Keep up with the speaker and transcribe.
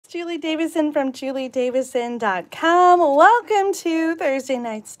Julie Davison from juliedavison.com. Welcome to Thursday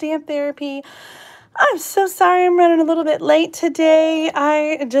Night Stamp Therapy. I'm so sorry I'm running a little bit late today.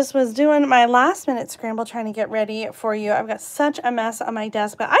 I just was doing my last minute scramble trying to get ready for you. I've got such a mess on my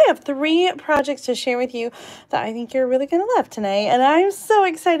desk, but I have 3 projects to share with you that I think you're really going to love tonight. And I'm so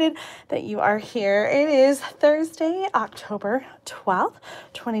excited that you are here. It is Thursday, October 12th,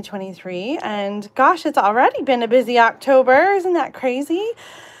 2023. And gosh, it's already been a busy October. Isn't that crazy?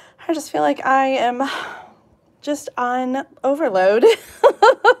 I just feel like I am just on overload.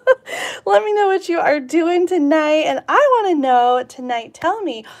 Let me know what you are doing tonight. And I want to know tonight, tell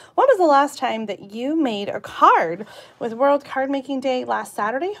me, when was the last time that you made a card? With World Card Making Day last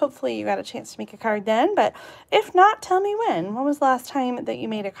Saturday. Hopefully you got a chance to make a card then. But if not, tell me when. When was the last time that you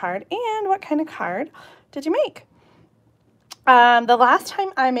made a card? And what kind of card did you make? The last time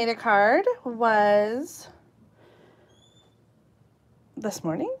I made a card was this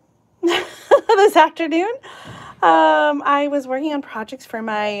morning. This afternoon. I was working on projects for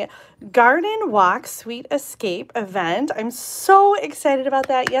my Garden Walk Sweet Escape event. I'm so excited about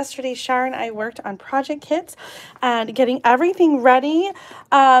that. Yesterday, Shar and I worked on project kits and getting everything ready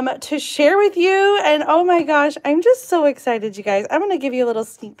to share with you. And oh my gosh, I'm just so excited, you guys. I'm going to give you a little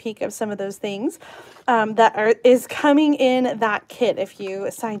sneak peek of some of those things that is coming in that kit if you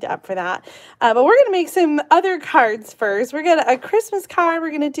signed up for that. But we're going to make some other cards first. We're going to a Christmas card we're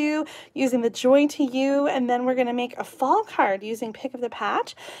going to do using the Joy to You, and then we're going to make a fall card using Pick of the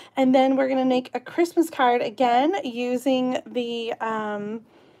Patch, and then we're going to make a Christmas card again using the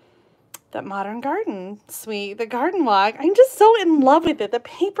Modern Garden Suite, the Garden Walk. I'm just so in love with it. The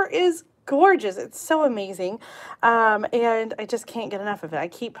paper is gorgeous. It's so amazing. And I just can't get enough of it. I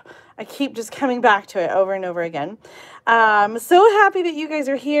keep just coming back to it over and over again. So happy that you guys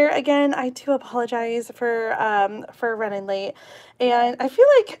are here again. I do apologize for running late. And I feel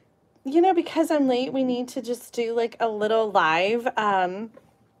like, you know, because I'm late, we need to just do like a little live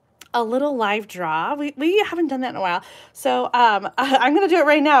draw. We haven't done that in a while. So I'm going to do it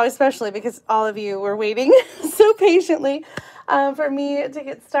right now, especially because all of you were waiting so patiently for me to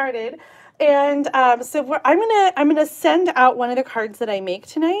get started. And so I'm gonna send out one of the cards that I make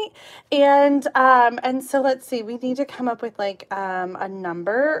tonight. And so let's see, we need to come up with like a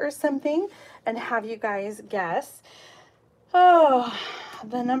number or something and have you guys guess. Oh,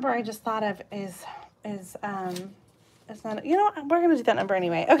 the number I just thought of is it's not, you know what, we're going to do that number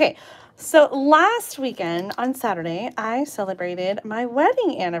anyway. Okay, so last weekend on Saturday, I celebrated my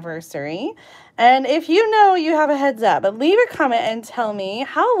wedding anniversary. And if you know, you have a heads up, but leave a comment and tell me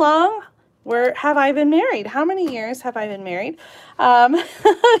how long have I been married? How many years have I been married?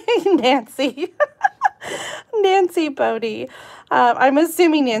 Nancy. Nancy Bodie. I'm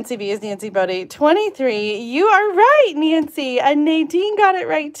assuming Nancy B is Nancy Bodie. 23. You are right, Nancy. And Nadine got it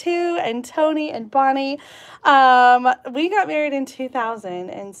right too. And Tony and Bonnie. We got married in 2000.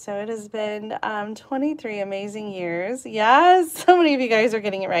 And so it has been 23 amazing years. Yes, so many of you guys are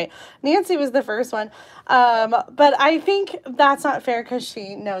getting it right. Nancy was the first one. But I think that's not fair because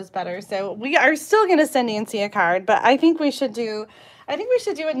she knows better. So we are still going to send Nancy a card. But I think we should do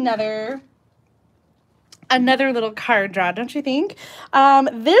another little card draw, don't you think?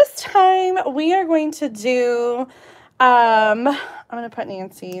 This time we are going to do, I'm going to put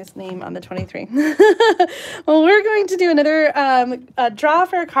Nancy's name on the 23. Well, we're going to do another a draw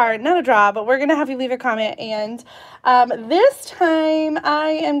for a card, not a draw, but we're going to have you leave a comment. And this time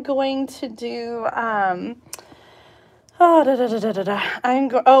I am going to do, oh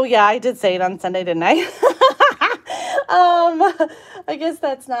yeah, I did say it on Sunday, didn't I? I guess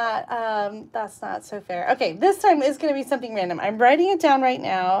that's not so fair. Okay, this time is going to be something random. I'm writing it down right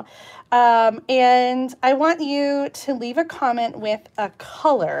now. And I want you to leave a comment with a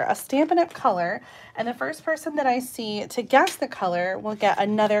color, a Stampin' Up color. And the first person that I see to guess the color will get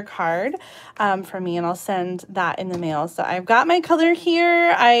another card from me, and I'll send that in the mail. So I've got my color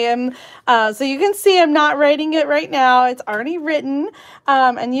here. I am, so you can see I'm not writing it right now. It's already written.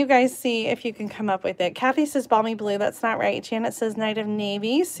 And you guys see if you can come up with it. Kathy says Balmy Blue. That's not right. Janet says Night of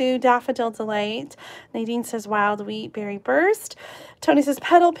Navy. Sue, Daffodil Delight. Nadine says Wild Wheat, Berry Burst. Tony says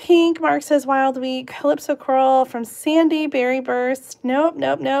Petal Pink. Mark says Wild Wheat. Calypso Coral from Sandy, Berry Burst. Nope.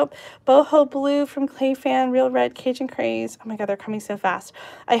 Boho Blue from Clay Fan, Real Red, Cajun Craze. Oh my God, they're coming so fast.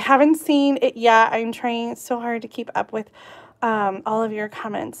 I haven't seen it yet. I'm trying so hard to keep up with all of your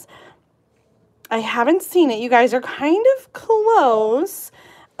comments. I haven't seen it. You guys are kind of close.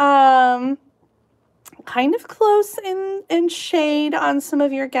 Kind of close in shade on some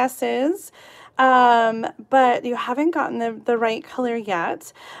of your guesses. but you haven't gotten the right color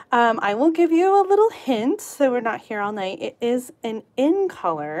yet. I will give you a little hint, so we're not here all night. It is an in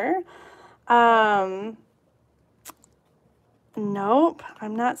color. Nope,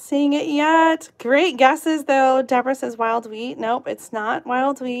 I'm not seeing it yet. Great guesses though. Deborah says wild wheat. Nope, it's not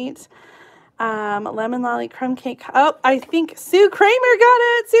wild wheat. Lemon lolly crumb cake. Oh, I think Sue Kramer got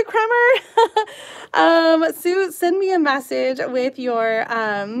it. Sue Kramer. Sue, send me a message with your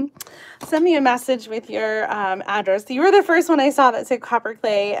address. You were the first one I saw that said copper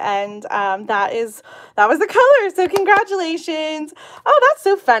clay, and that was the color. So congratulations. Oh, that's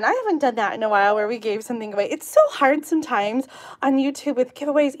so fun. I haven't done that in a while where we gave something away. It's so hard sometimes on YouTube with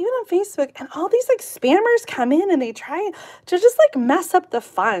giveaways, even on Facebook, and all these like spammers come in and they try to just like mess up the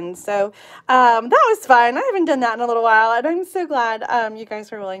fun. So that was fun. I haven't done that in a little while, and I'm so glad you guys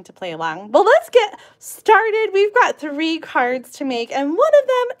were willing to play along. Well, let's get started. We've got 3 cards to make, and one of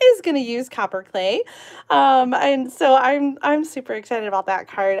them is going to use copper clay. And so I'm super excited about that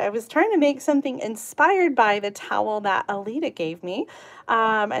card. I was trying to make something inspired by the towel that Alita gave me.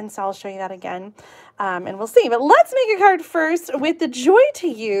 And so I'll show you that again. And we'll see. But let's make a card first with the Joy to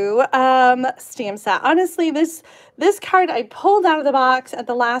You stamp set. Honestly, this card I pulled out of the box at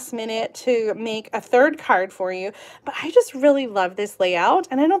the last minute to make a 3rd card for you, but I just really love this layout,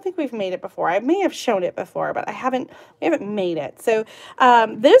 and I don't think we've made it before. I may have shown it before, but we haven't made it. So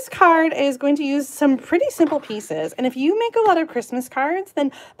this card is going to use some pretty simple pieces, and if you make a lot of Christmas cards,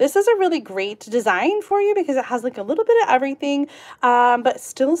 then this is a really great design for you because it has like a little bit of everything, but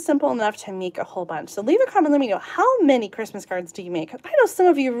still simple enough to make a whole bunch. So leave a comment, let me know, how many Christmas cards do you make? I know some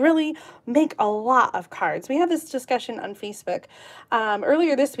of you really make a lot of cards. We had this discussion on Facebook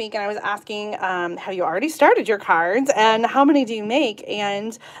earlier this week, and I was asking, have you already started your cards, and how many do you make?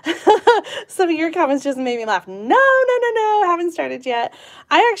 And some of your comments just made me laugh. No, haven't started yet.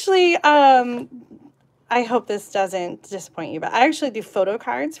 I actually, I hope this doesn't disappoint you, but I actually do photo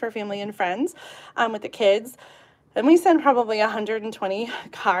cards for family and friends with the kids. And we send probably 120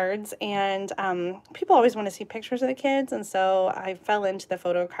 cards, and people always want to see pictures of the kids, and so I fell into the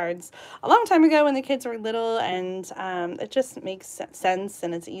photo cards a long time ago when the kids were little, and it just makes sense,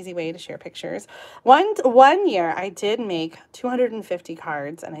 and it's an easy way to share pictures. One year I did make 250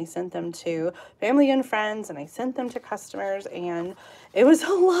 cards, and I sent them to family and friends, and I sent them to customers, and it was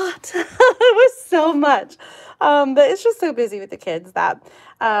a lot. It was so much. But it's just so busy with the kids that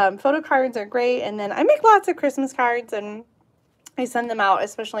photo cards are great. And then I make lots of Christmas cards, and I send them out,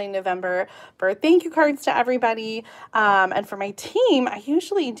 especially in November, for thank you cards to everybody. And for my team, I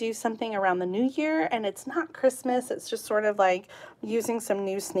usually do something around the new year, and it's not Christmas. It's just sort of like using some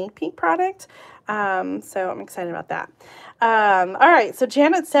new sneak peek product. So I'm excited about that. All right. So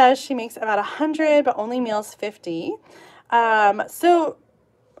Janet says she makes about 100, but only mails 50. So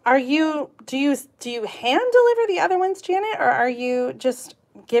do you hand deliver the other ones, Janet, or are you just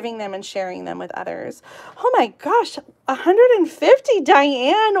giving them and sharing them with others? Oh my gosh, 150,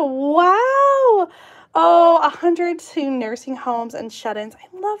 Diane. Wow. Oh, 100 to nursing homes and shut-ins. I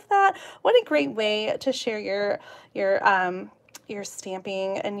love that. What a great way to share your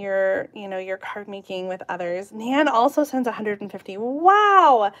stamping and your card making with others. Nan also sends 150.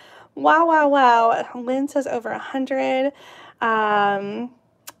 Wow. Wow. Lynn says over 100.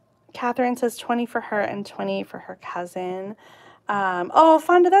 Catherine says 20 for her and 20 for her cousin. Oh,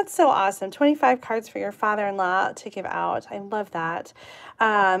 Fonda, that's so awesome. 25 cards for your father-in-law to give out. I love that.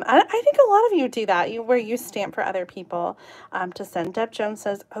 I think a lot of you do that, where you stamp for other people to send. Deb Jones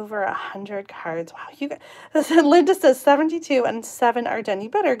says over 100 cards. Wow, Linda says 72 and 7 are done. You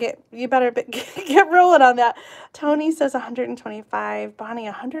better get rolling on that. Tony says 125. Bonnie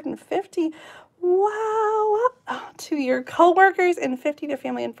 150. Wow. To your coworkers and 50 to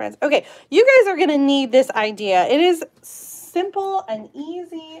family and friends. Okay, you guys are going to need this idea. It is simple and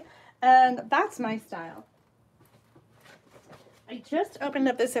easy, and that's my style. I just opened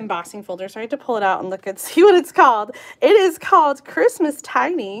up this embossing folder, so I had to pull it out and look and see what it's called. It is called Christmas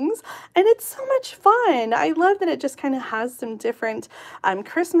Tidings, and it's so much fun. I love that it just kind of has some different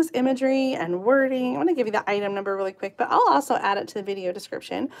Christmas imagery and wording. I want to give you the item number really quick, but I'll also add it to the video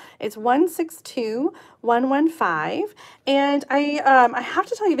description. It's 162115, and I have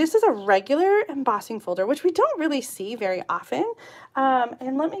to tell you, this is a regular embossing folder, which we don't really see very often.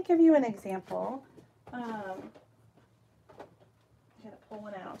 And let me give you an example. Pull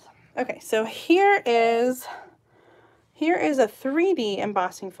one out. Okay, so here is a 3D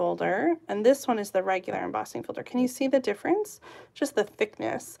embossing folder, and this one is the regular embossing folder. Can you see the difference? Just the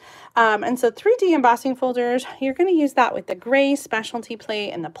thickness. And so 3D embossing folders, you're going to use that with the gray specialty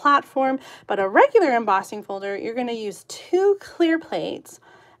plate and the platform, but a regular embossing folder, you're going to use 2 clear plates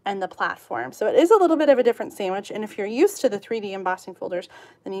and the platform. So it is a little bit of a different sandwich, and if you're used to the 3D embossing folders,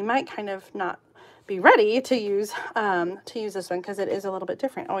 then you might kind of not be ready to use this one because it is a little bit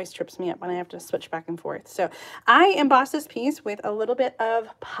different. It always trips me up when I have to switch back and forth. So I embossed this piece with a little bit of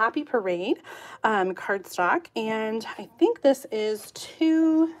Poppy Parade cardstock, and I think this is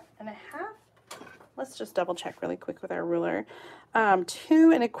 2.5. Let's just double check really quick with our ruler.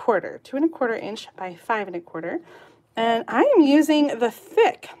 2.25 inch by 5.25. And I am using the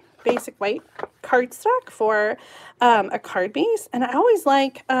thick basic white cardstock for a card base. And I always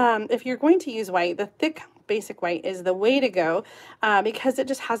like, if you're going to use white, the thick basic white is the way to go because it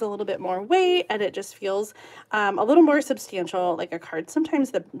just has a little bit more weight and it just feels a little more substantial like a card.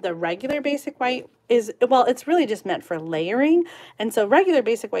 Sometimes the regular basic white is, well, it's really just meant for layering. And so regular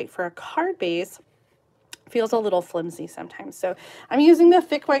basic white for a card base feels a little flimsy sometimes. So I'm using the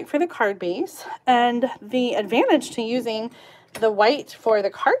thick white for the card base, and the advantage to using the white for the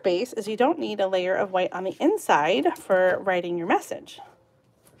card base is you don't need a layer of white on the inside for writing your message.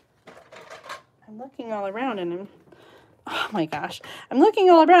 I'm looking all around and oh my gosh, I'm looking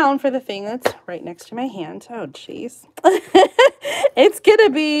all around for the thing that's right next to my hand. Oh geez. It's gonna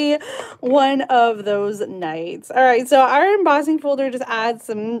be one of those nights. All right, so our embossing folder just adds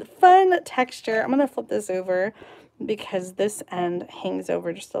some fun texture. I'm gonna flip this over because this end hangs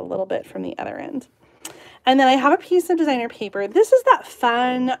over just a little bit from the other end. And then I have a piece of designer paper. This is that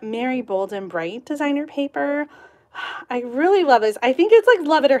fun Merry Bold and Bright designer paper. I really love this. I think it's like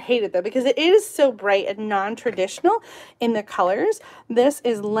love it or hate it though, because it is so bright and non-traditional in the colors. This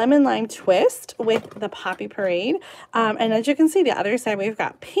is Lemon Lime Twist with the Poppy Parade. And as you can see, the other side, we've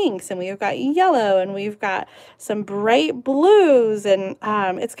got pinks and we've got yellow and we've got some bright blues, and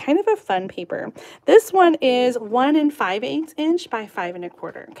it's kind of a fun paper. This one is 1 5/8 inch by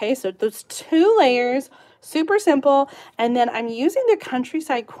 5.25. Okay, so those 2 layers, super simple. And then I'm using the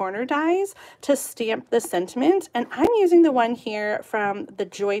Countryside Corner dies to stamp the sentiment, and I'm using the one here from the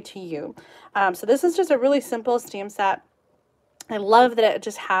Joy to You. So this is just a really simple stamp set. I love that it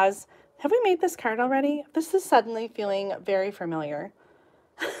just has, have we made this card already? This is suddenly feeling very familiar.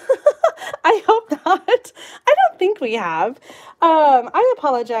 I hope not. I don't think we have. I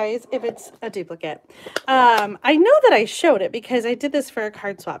apologize if it's a duplicate. I know that I showed it because I did this for a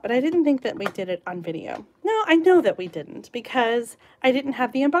card swap, but I didn't think that we did it on video. No, I know that we didn't because I didn't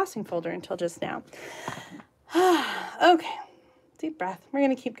have the embossing folder until just now. Okay. Deep breath. We're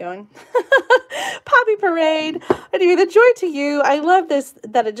going to keep going. Poppy Parade. Anyway, the Joy to You. I love this,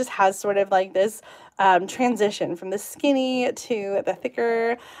 that it just has sort of like this transition from the skinny to the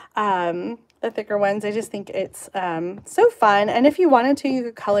thicker ones. I just think it's so fun. And if you wanted to, you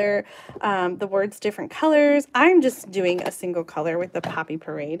could color the words different colors. I'm just doing a single color with the Poppy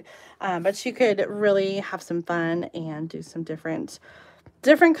Parade. But you could really have some fun and do some different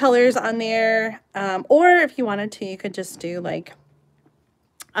colors on there. Or if you wanted to, you could just do like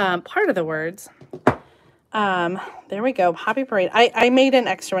part of the words. There we go. Poppy Parade. I made an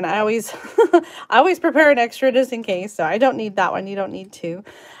extra one. I always I always prepare an extra just in case. So I don't need that one. You don't need 2.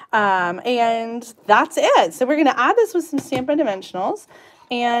 And that's it. So we're going to add this with some Stampin' Dimensionals,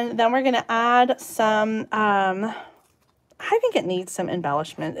 and then we're going to add some I think it needs some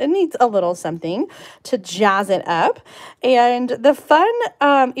embellishment. It needs a little something to jazz it up. And the fun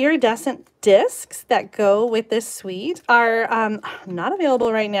iridescent discs that go with this suite are not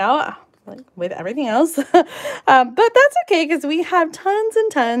available right now, like with everything else. But that's okay because we have tons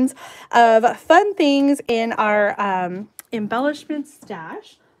and tons of fun things in our embellishment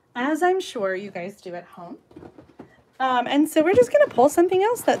stash, as I'm sure you guys do at home. And so we're just going to pull something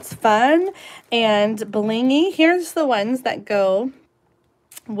else that's fun and blingy. Here's the ones that go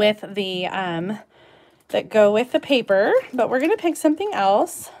with the paper, but we're going to pick something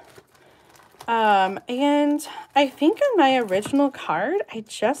else. And I think on my original card, I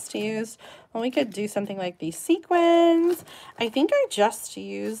just used, well, we could do something like these sequins. I think I just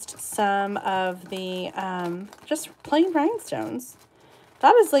used some of the, just plain rhinestones.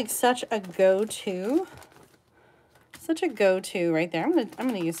 That is like such a go-to. Such a go-to right there. I'm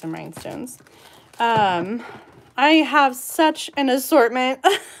gonna use some rhinestones. I have such an assortment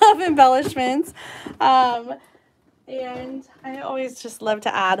of embellishments. And I always just love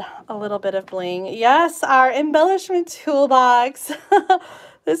to add a little bit of bling. Yes, our embellishment toolbox.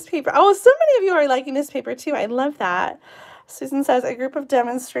 This paper. Oh, so many of you are liking this paper too. I love that. Susan says a group of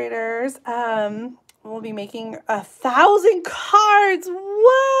demonstrators will be making 1,000 cards.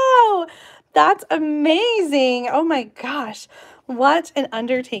 Whoa! That's amazing. Oh my gosh. What an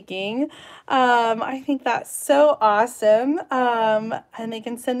undertaking. I think that's so awesome. And they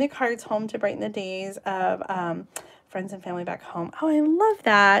can send the cards home to brighten the days of friends and family back home. Oh, I love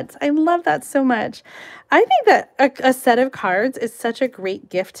that. I love that so much. I think that a set of cards is such a great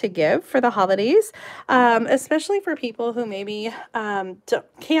gift to give for the holidays, especially for people who maybe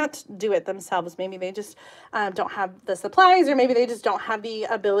can't do it themselves. Maybe they just don't have the supplies, or maybe they just don't have the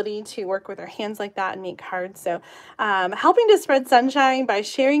ability to work with their hands like that and make cards. So helping to spread sunshine by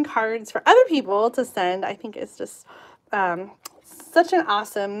sharing cards for other people to send, I think is just such an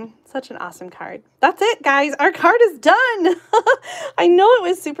awesome card. That's it, guys. Our card is done. I know it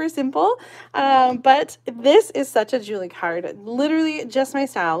was super simple, but this is such a Julie card. Literally just my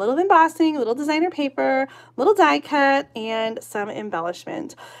style. A little embossing, a little designer paper, little die cut, and some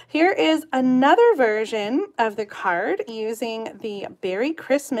embellishment. Here is another version of the card using the Berry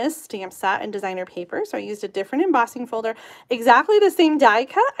Christmas stamp set and designer paper. So I used a different embossing folder, exactly the same die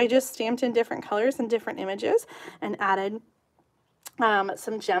cut. I just stamped in different colors and different images and added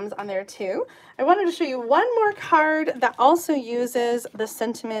some gems on there too. I wanted to show you one more card that also uses the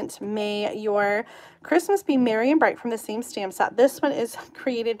sentiment, "May your Christmas be merry and bright," from the same stamp set. This one is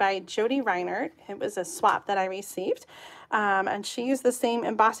created by Jody Reinert. It was a swap that I received. And she used the same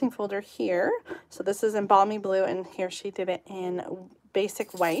embossing folder here. So this is in balmy blue, and here she did it in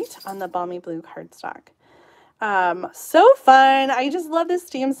basic white on the balmy blue cardstock. So fun. I just love this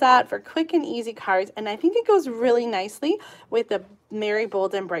stamp set for quick and easy cards, and I think it goes really nicely with the Merry,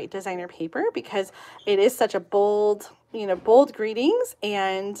 Bold, and Bright designer paper, because it is such a bold, bold greetings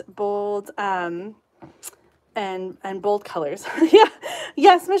and bold, and bold colors. Yeah.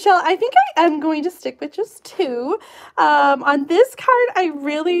 Yes, Michelle, I think I am going to stick with just two. On this card, I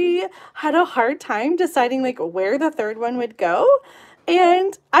really had a hard time deciding like where the third one would go.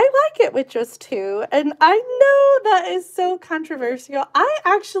 And I like it with just two. And I know that is so controversial. I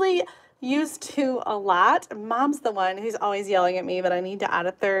actually use two a lot. Mom's the one who's always yelling at me that I need to add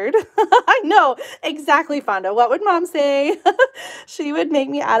a third. I know, exactly, Fonda. What would Mom say? She would make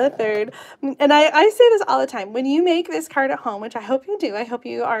me add a third. And I say this all the time. When you make this card at home, which I hope you do, I hope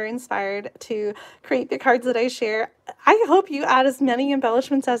you are inspired to create the cards that I share. I hope you add as many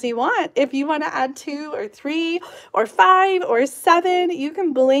embellishments as you want. If you want to add 2 or 3 or 5 or 7, you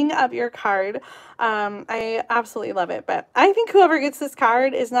can bling up your card. I absolutely love it, but I think whoever gets this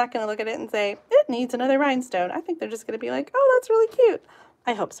card is not going to look at it and say, it needs another rhinestone. I think they're just going to be like, oh, that's really cute.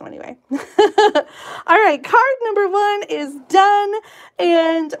 I hope so anyway. All right, card number 1 is done,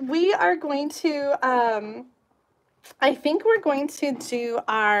 and we are going to, I think we're going to do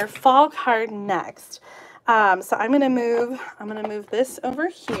our fall card next. So I'm going to move this over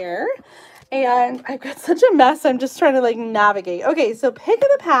here, and I've got such a mess. I'm just trying to like navigate. Okay, so Pick of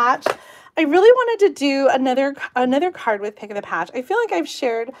the Patch. I really wanted to do another card with Pick of the Patch. I feel like I've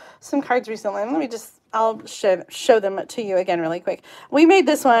shared some cards recently. Let me just, I'll show them to you again really quick. We made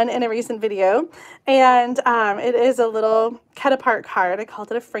this one in a recent video, and it is a little cut apart card. I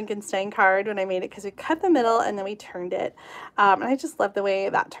called it a Frankenstein card when I made it, because we cut the middle and then we turned it. And I just love the way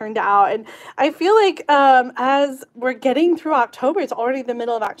that turned out. And I feel like as we're getting through October, it's already the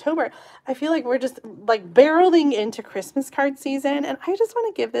middle of October, I feel like we're just like barreling into Christmas card season, and I just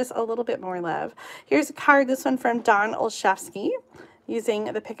want to give this a little bit more love. Here's a card, this one from Dawn Olszewski, using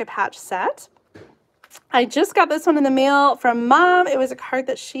the Pick a Patch set. I just got this one in the mail from Mom. It was a card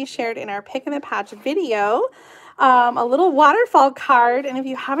that she shared in our Pick in the Patch video. A little waterfall card, and if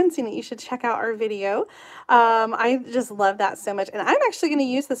you haven't seen it, you should check out our video. I just love that so much, and I'm actually going to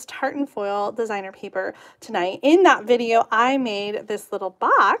use this tartan foil designer paper tonight. In that video, I made this little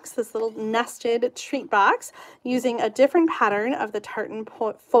box, this little nested treat box, using a different pattern of the tartan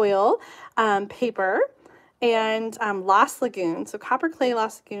foil paper and Lost Lagoon, so Copper Clay,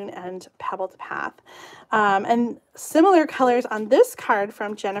 Lost Lagoon, and Pebbled Path. And similar colors on this card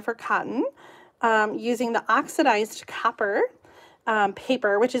from Jennifer Cotton, using the oxidized copper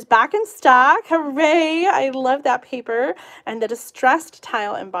paper, which is back in stock. Hooray! I love that paper. And the distressed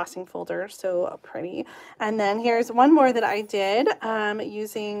tile embossing folder, so pretty. And then here's one more that I did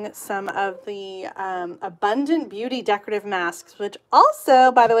using some of the Abundant Beauty decorative masks, which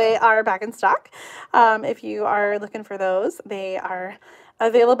also, by the way, are back in stock. If you are looking for those, they are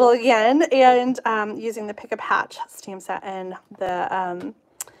available again. And using the Pick a Patch stamp set and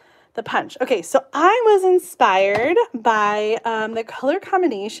the punch. Okay, so I was inspired by the color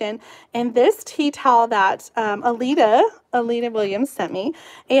combination in this tea towel that Alita Williams sent me,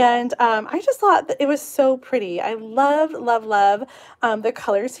 and I just thought that it was so pretty. I love, love, love the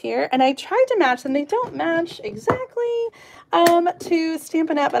colors here, and I tried to match them. They don't match exactly to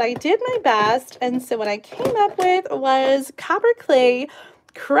Stampin' Up, but I did my best, and so what I came up with was Copper Clay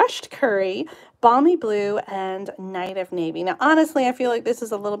Crushed Curry, Balmy Blue, and Night of Navy. Now, honestly, I feel like this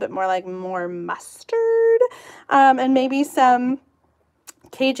is a little bit more like more mustard, and maybe some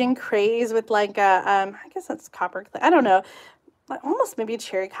Cajun Craze with like a, I guess that's copper clay. I don't know. Almost maybe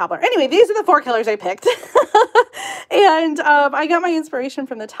cherry cobbler. Anyway, these are the 4 colors I picked. And I got my inspiration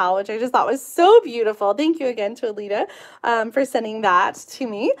from the towel, which I just thought was so beautiful. Thank you again to Alita for sending that to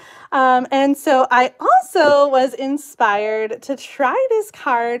me. And so I also was inspired to try this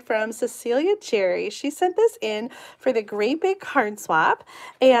card from Cecilia Jerry. She sent this in for the Great Big Card Swap.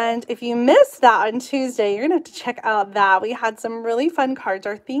 And if you missed that on Tuesday, you're going to have to check out that. We had some really fun cards.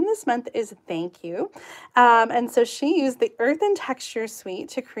 Our theme this month is thank you. And so she used the Earth and Texture Suite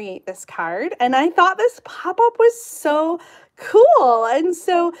to create this card. And I thought this pop-up was so cool. And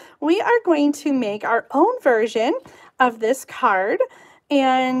so we are going to make our own version of this card.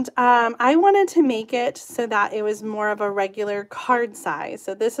 And I wanted to make it so that it was more of a regular card size.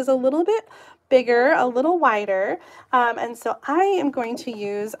 So this is a little bit bigger, a little wider. And so I am going to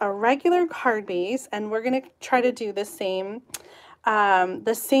use a regular card base, and we're going to try to do the same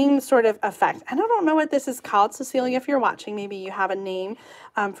sort of effect. And I don't know what this is called, Cecilia, if you're watching, maybe you have a name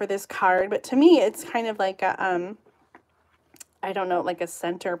for this card, but to me, it's kind of like a, I don't know, like a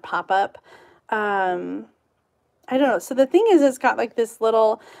center pop-up. I don't know. So the thing is, it's got like this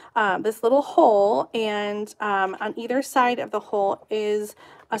little hole, and on either side of the hole is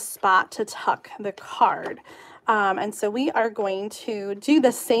a spot to tuck the card. And so we are going to do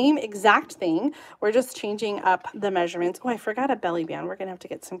the same exact thing. We're just changing up the measurements. Oh, I forgot a belly band. We're going to have to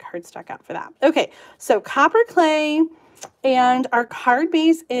get some cardstock out for that. Okay, so copper clay, and our card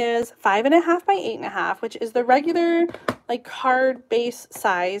base is 5.5 by 8.5, which is the regular like card base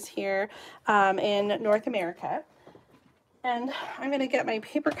size here in North America. And I'm going to get my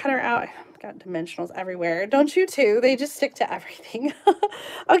paper cutter out. I've got dimensionals everywhere. Don't you too? They just stick to everything.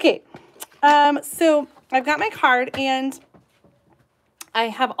 Okay, so I've got my card, and I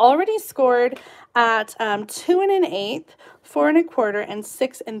have already scored at 2 1/8, 4 1/4, and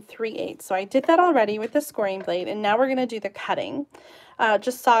 6 3/8. So I did that already with the scoring blade, and now we're going to do the cutting.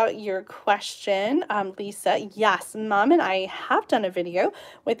 Just saw your question, Lisa. Yes, Mom and I have done a video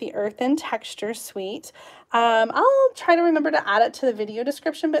with the Earth and Texture Suite. I'll try to remember to add it to the video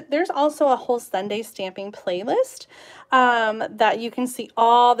description, but there's also a whole Sunday stamping playlist that you can see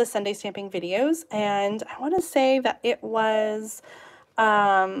all the Sunday stamping videos. And I want to say that it was,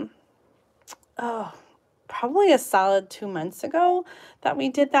 probably a solid 2 months ago that we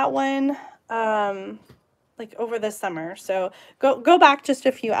did that one. Like over the summer. So go back just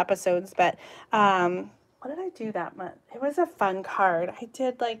a few episodes, but what did I do that month? It was a fun card. I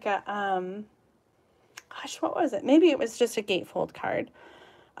did like a gosh, what was it? Maybe it was just a gatefold card.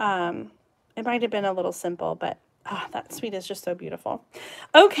 It might have been a little simple, but that suite is just so beautiful.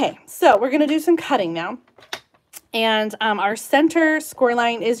 Okay, so we're gonna do some cutting now. And our center score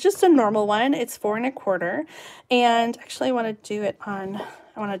line is just a normal one. It's 4 1/4. And actually I want to do it on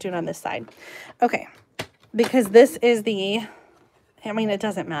this side. Okay. Because this is the, I mean, it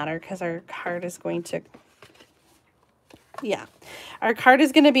doesn't matter because our card is going to, yeah, our card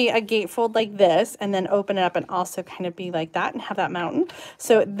is going to be a gatefold like this, and then open it up and also kind of be like that and have that mountain.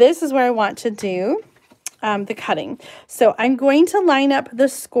 So this is where I want to do the cutting. So I'm going to line up the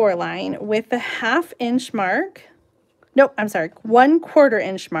score line with the 1/2 inch mark. Nope, I'm sorry, 1/4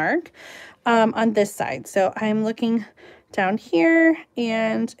 inch mark on this side. So I'm looking down here,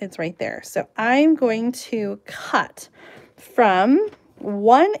 and it's right there. So I'm going to cut from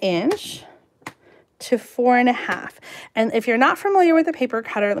 1 inch to 4 1/2. And if you're not familiar with a paper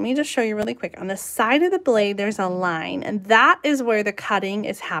cutter, let me just show you really quick. On the side of the blade, there's a line, and that is where the cutting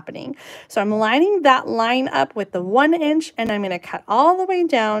is happening. So I'm lining that line up with the 1 inch, and I'm going to cut all the way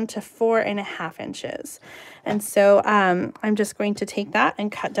down to 4 1/2 inches. And so I'm just going to take that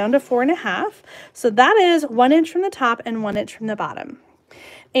and cut down to 4 1/2. So that is 1 inch from the top and 1 inch from the bottom.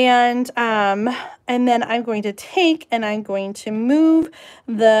 And then I'm going to take and I'm going to move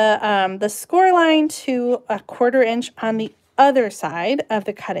the score line to 1/4 inch on the other side of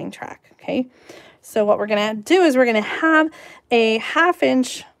the cutting track. Okay. So what we're going to do is we're going to have a 1/2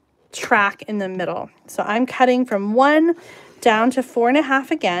 inch track in the middle. So I'm cutting from 1 down to 4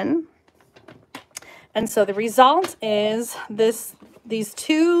 1/2 again. And so the result is these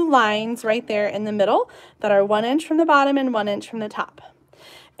two lines right there in the middle that are 1 inch from the bottom and 1 inch from the top.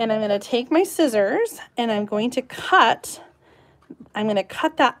 And I'm going to take my scissors and I'm going to cut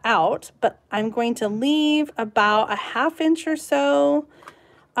that out, but I'm going to leave about a 1/2 inch or so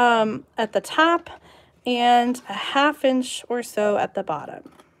at the top and a 1/2 inch or so at the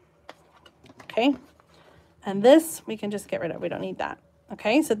bottom. Okay. And this we can just get rid of. We don't need that.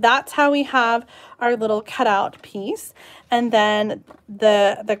 Okay, so that's how we have our little cutout piece. And then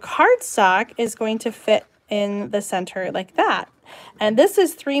the cardstock is going to fit in the center like that. And this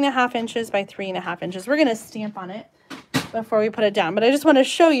is 3.5 inches by 3.5 inches. We're going to stamp on it before we put it down. But I just want to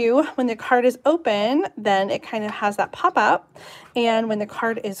show you when the card is open, then it kind of has that pop up. And when the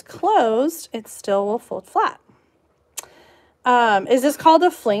card is closed, it still will fold flat. Is this called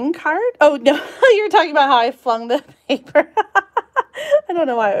a fling card? Oh, no, you're talking about how I flung the paper. I don't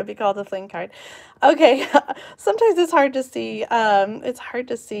know why it would be called a fling card. Okay, sometimes it's hard to see. It's hard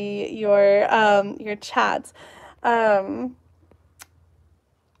to see your chats.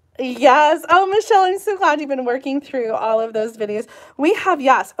 Yes. Oh, Michelle, I'm so glad you've been working through all of those videos. We have,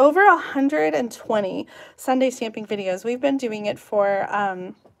 yes, over 120 Sunday stamping videos. We've been doing it for,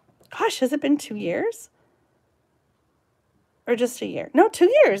 gosh, has it been 2 years? Or just a year? No, 2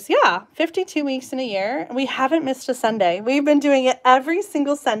 years. Yeah. 52 weeks in a year. We haven't missed a Sunday. We've been doing it every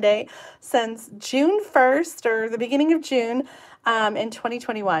single Sunday since June 1st or the beginning of June in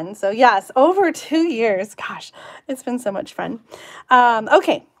 2021. So yes, over 2 years. Gosh, it's been so much fun.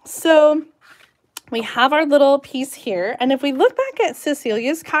 Okay, so we have our little piece here. And if we look back at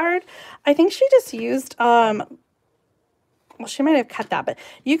Cecilia's card, I think she just used, well, she might have cut that, but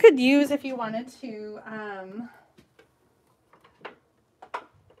you could use, if you wanted to,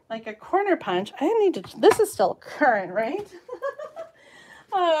 like a corner punch. I need to, this is still current, right?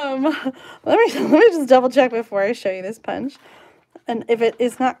 Let me just double check before I show you this punch. And if it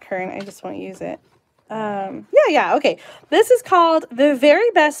is not current, I just won't use it. Yeah, okay. This is called the Very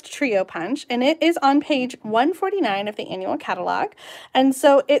Best Trio Punch, and it is on page 149 of the annual catalog. And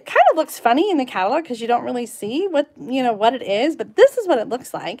so it kind of looks funny in the catalog because you don't really see what it is, but this is what it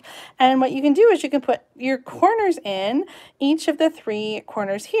looks like. And what you can do is you can put your corners in each of the 3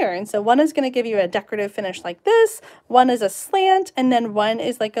 corners here. And so one is going to give you a decorative finish like this, one is a slant, and then one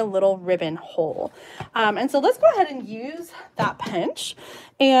is like a little ribbon hole. And so let's go ahead and use that punch.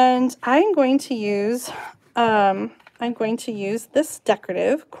 And I'm going to use this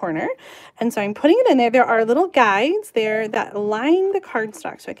decorative corner. And so I'm putting it in there. There are little guides there that line the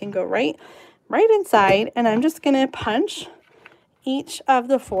cardstock so I can go right inside. And I'm just going to punch each of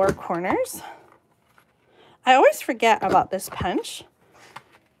the 4 corners. I always forget about this punch.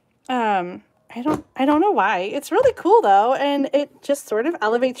 I don't know why. It's really cool though. And it just sort of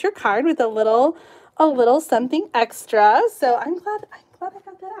elevates your card with a little something extra. So I'm glad I got that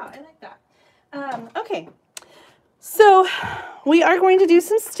out. I like that. Okay, so we are going to do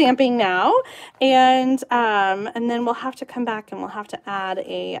some stamping now, and then we'll have to come back and we'll have to add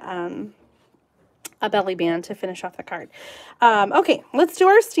a belly band to finish off the card. Okay, let's do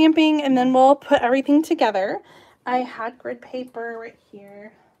our stamping and then we'll put everything together. I had grid paper right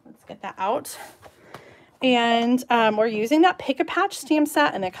here. Let's get that out. And we're using that Pick-a-Patch stamp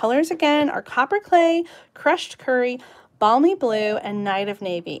set, and the colors again are Copper Clay, Crushed Curry, Balmy Blue, and Night of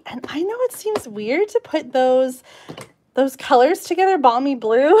Navy. And I know it seems weird to put those colors together, Balmy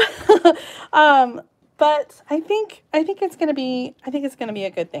Blue, but I think it's gonna be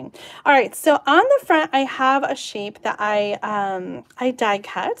a good thing. All right, so on the front I have a shape that I die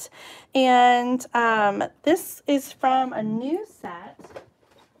cut, and this is from a new set.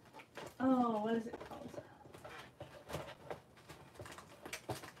 Oh, what is it called?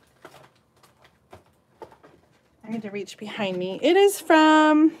 I need to reach behind me. It is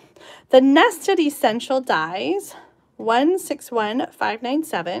from the Nested Essential Dies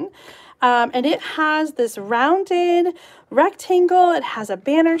 161597. And it has this rounded rectangle. It has a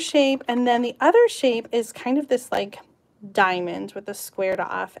banner shape. And then the other shape is kind of this like diamond with the squared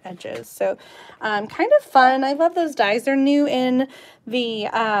off edges. So kind of fun. I love those dies. They're new in the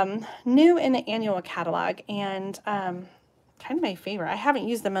annual catalog, and kind of my favorite. I haven't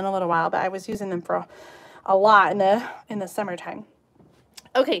used them in a little while, but I was using them for a lot in the summertime.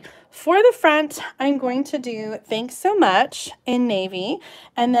 Okay, for the front, I'm going to do Thanks So Much in navy,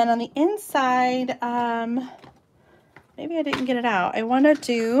 and then on the inside, maybe I didn't get it out. I want to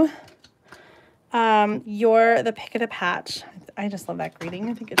do the Pick-a-Patch. I just love that greeting.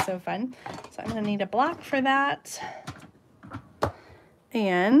 I think it's so fun. So I'm going to need a block for that,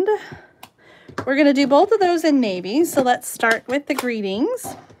 and we're going to do both of those in navy. So let's start with the greetings.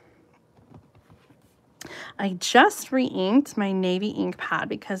 I just re-inked my navy ink pad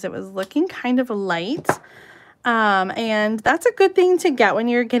because it was looking kind of light. And that's a good thing to get when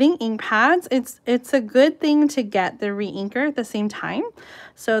you're getting ink pads. It's a good thing to get the re-inker at the same time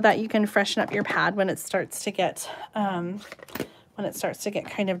so that you can freshen up your pad when it starts to get kind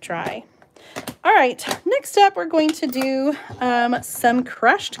of dry. All right, next up we're going to do some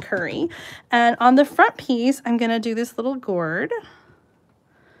crushed curry. And on the front piece, I'm going to do this little gourd.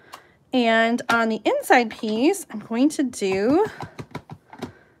 And on the inside piece, I'm going to do,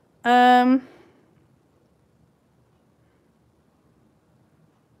 I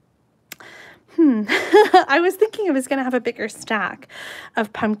was thinking I was going to have a bigger stack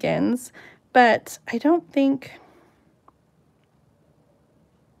of pumpkins, but I don't think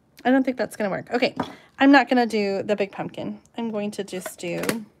that's going to work. Okay, I'm not going to do the big pumpkin. I'm going to just do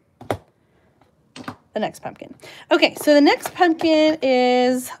the next pumpkin. Okay, so the next pumpkin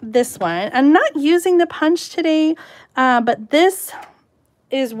is this one. I'm not using the punch today, but this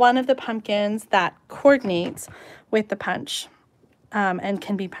is one of the pumpkins that coordinates with the punch and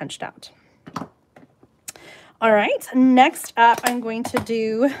can be punched out. All right, next up, I'm going to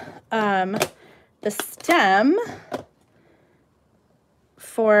do the stem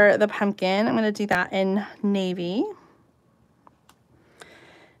for the pumpkin. I'm going to do that in navy.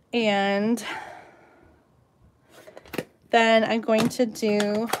 And then I'm going to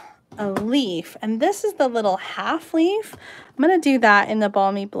do a leaf. And this is the little half leaf. I'm going to do that in the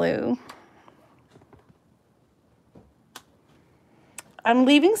balmy blue. I'm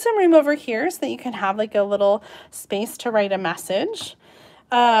leaving some room over here so that you can have like a little space to write a message.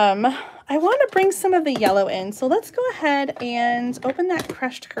 I want to bring some of the yellow in. So let's go ahead and open that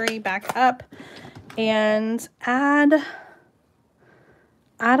crushed curry back up and add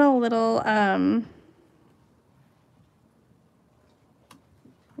a little,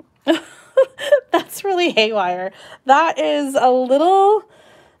 that's really haywire. That is a little,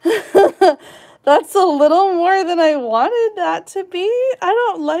 that's a little more than I wanted that to be. I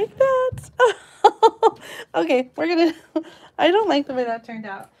don't like that. Okay, I don't like the way that turned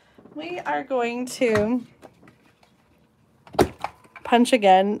out. We are going to punch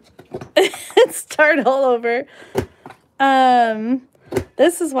again and start all over.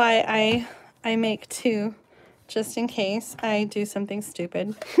 This is why I make two, just in case I do something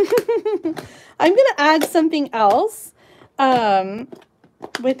stupid. I'm going to add something else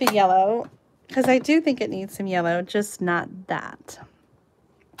with the yellow, because I do think it needs some yellow, just not that.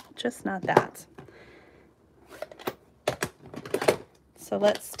 Just not that. So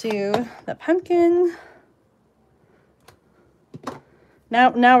let's do the pumpkin.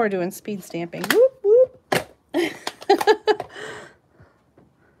 Now we're doing speed stamping. Whoop, whoop.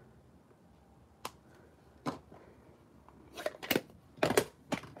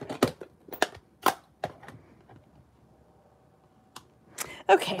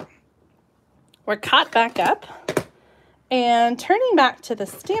 Okay, we're caught back up. And turning back to the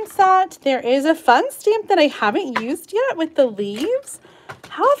stamp set, there is a fun stamp that I haven't used yet with the leaves.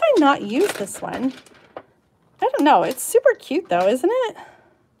 How have I not used this one? I don't know. It's super cute though, isn't it?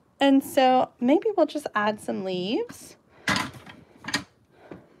 And so maybe we'll just add some leaves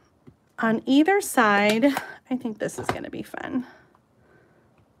on either side. I think this is going to be fun.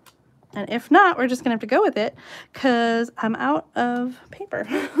 And if not, we're just going to have to go with it because I'm out of paper.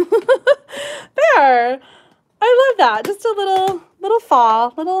 There. I love that. Just a little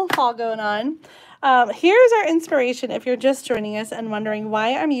fall going on. Here's our inspiration if you're just joining us and wondering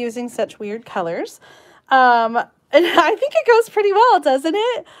why I'm using such weird colors. And I think it goes pretty well, doesn't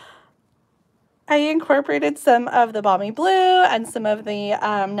it? I incorporated some of the balmy blue and some of the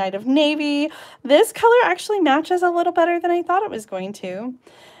Night of Navy. This color actually matches a little better than I thought it was going to.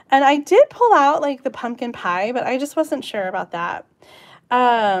 And I did pull out like the pumpkin pie, but I just wasn't sure about that.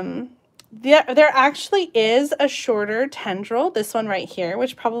 There actually is a shorter tendril, this one right here,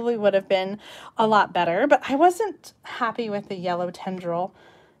 which probably would have been a lot better, but I wasn't happy with the yellow tendril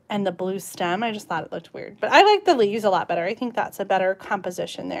and the blue stem. I just thought it looked weird, but I like the leaves a lot better. I think that's a better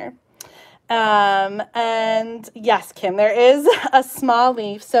composition there. And yes, Kim, there is a small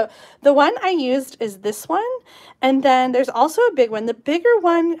leaf. So the one I used is this one. And then there's also a big one. The bigger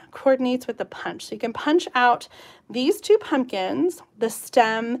one coordinates with the punch. So you can punch out these two pumpkins, the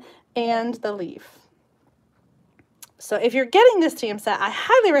stem, and the leaf. So if you're getting this stamp set, I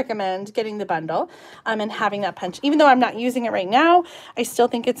highly recommend getting the bundle and having that punch. Even though I'm not using it right now, I still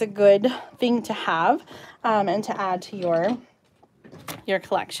think it's a good thing to have and to add to your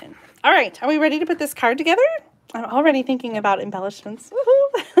collection. All right, are we ready to put this card together? I'm already thinking about embellishments.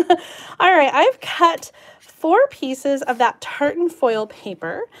 Woohoo! All right, I've cut 4 pieces of that tartan foil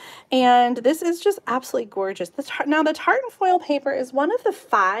paper, and this is just absolutely gorgeous. Now, the tartan foil paper is one of the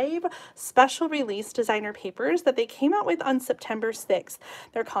 5 special release designer papers that they came out with on September 6th.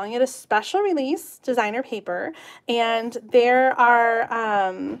 They're calling it a special release designer paper, and they're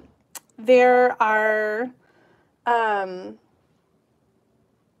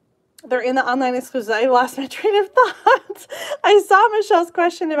in the online exclusive. I lost my train of thought. I saw Michelle's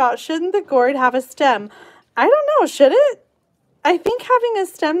question about shouldn't the gourd have a stem? I don't know. Should it? I think having a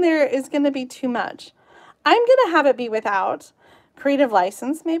stem there is going to be too much. I'm going to have it be without. Creative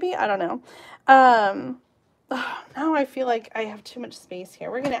license, maybe? I don't know. Now I feel like I have too much space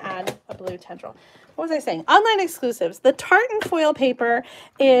here. We're going to add a blue tendril. What was I saying? Online exclusives. The tartan foil paper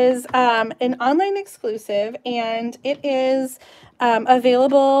is an online exclusive, and it is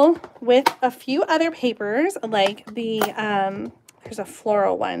available with a few other papers, like the, there's a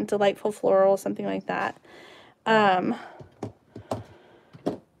floral one, Delightful Floral, something like that. And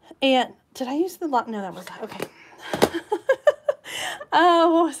did I use the lot? No, that was, okay.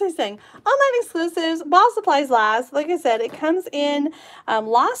 What was I saying? Online exclusives, while supplies last. Like I said, it comes in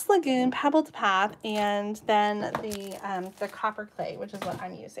Lost Lagoon, Pebbled Path, and then the copper clay, which is what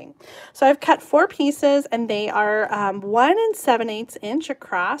I'm using. So I've cut 4 pieces, and they are 1 7/8 inch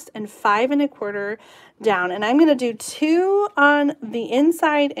across and 5 1/4 down. And I'm going to do 2 on the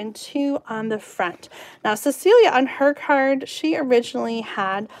inside and 2 on the front. Now, Cecilia, on her card, she originally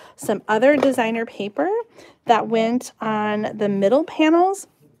had some other designer paper that went on the middle panels,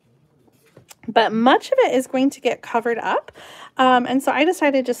 but much of it is going to get covered up, and so I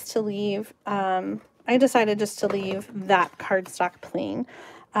decided just to leave that cardstock plain.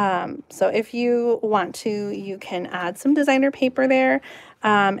 So if you want to, you can add some designer paper there,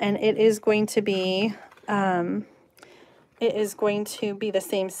 and it is going to be the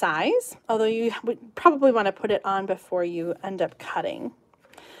same size, although you would probably want to put it on before you end up cutting.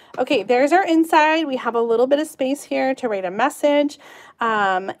 Okay, there's our inside. We have a little bit of space here to write a message,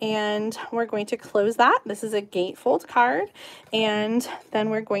 and we're going to close that. This is a gatefold card, and then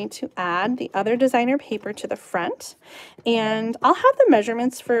we're going to add the other designer paper to the front, and I'll have the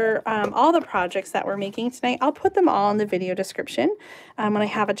measurements for all the projects that we're making tonight. I'll put them all in the video description. When I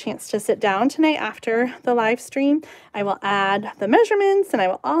have a chance to sit down tonight after the live stream, I will add the measurements, and I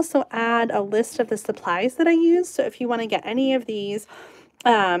will also add a list of the supplies that I use. So if you want to get any of these,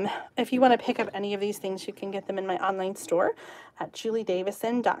 if you want to pick up any of these things, you can get them in my online store at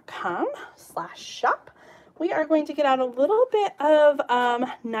juliedavison.com/shop. We are going to get out a little bit of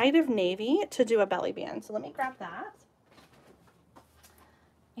Night of Navy to do a belly band. So let me grab that.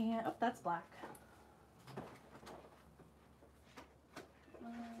 And, oh, that's black.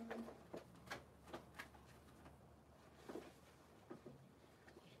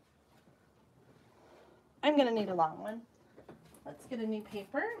 I'm going to need a long one. Let's get a new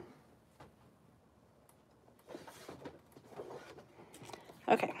paper.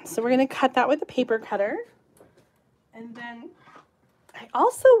 Okay, so we're going to cut that with a paper cutter. And then I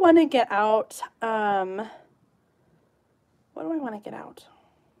also want to get out, what do I want to get out?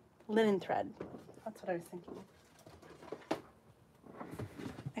 Linen thread. That's what I was thinking.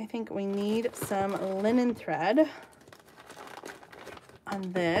 I think we need some linen thread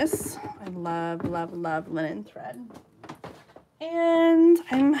on this. I love, love, love linen thread. And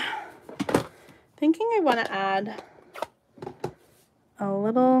I'm thinking I want to add a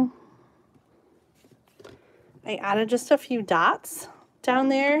little, I added just a few dots down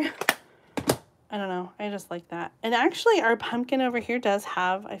there. I don't know, I just like that. And actually our pumpkin over here does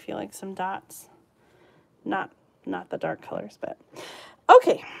have, I feel like, some dots. Not the dark colors, but.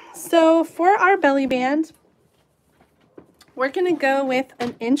 Okay, so for our belly band, we're going to go with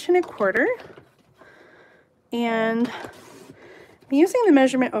 1 1/4 inch. And I'm using the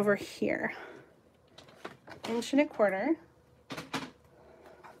measurement over here, 1 1/4 inch.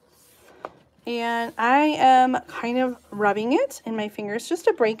 And I am kind of rubbing it in my fingers just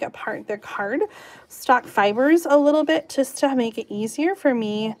to break apart the cardstock fibers a little bit, just to make it easier for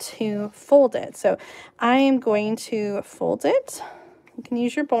me to fold it. So I am going to fold it. You can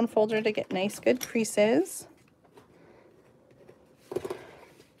use your bone folder to get nice, good creases.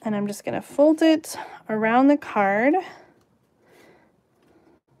 And I'm just going to fold it around the card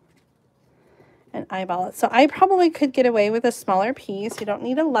and eyeball it. So I probably could get away with a smaller piece. You don't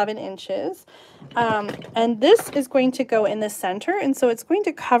need 11 inches. And this is going to go in the center, and so it's going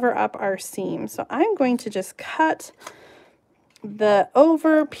to cover up our seam. So I'm going to just cut the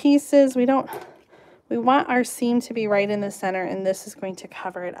over pieces. We want our seam to be right in the center, and this is going to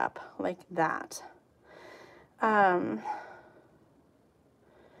cover it up like that. I'm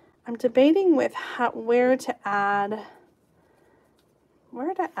debating with where to add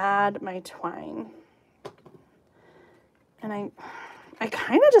my twine. And I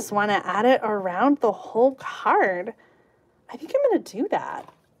kind of just want to add it around the whole card. I think I'm going to do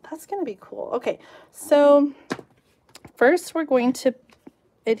that. That's going to be cool. Okay, so first we're going to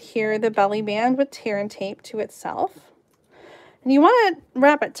adhere the belly band with tear and tape to itself. And you want to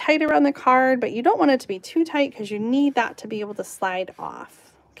wrap it tight around the card, but you don't want it to be too tight because you need that to be able to slide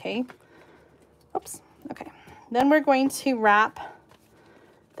off. Okay. Oops. Okay. Then we're going to wrap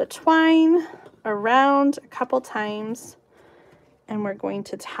the twine around a couple times, and we're going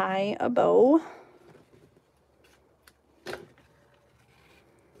to tie a bow.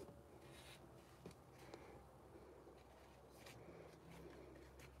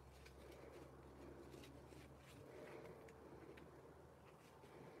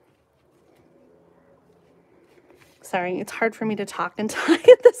 Sorry, it's hard for me to talk and tie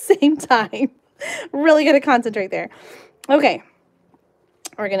at the same time. Really got to concentrate there. Okay,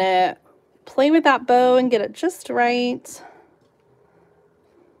 we're going to play with that bow and get it just right.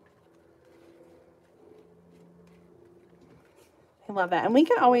 I love that. And we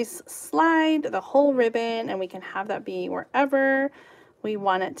can always slide the whole ribbon, and we can have that be wherever we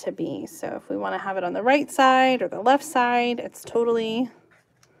want it to be. So if we want to have it on the right side or the left side, it's totally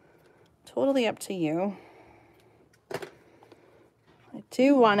up to you. I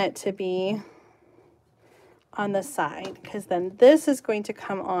do want it to be on the side, because then this is going to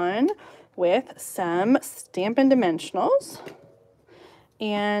come on with some Stampin' Dimensionals.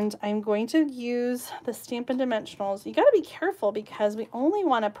 And I'm going to use the Stampin' Dimensionals. You got to be careful, because we only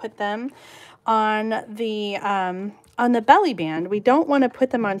want to put them on the belly band. We don't want to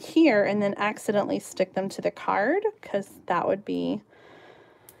put them on here and then accidentally stick them to the card, because that would be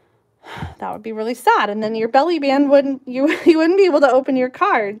really sad. And then your belly band you wouldn't be able to open your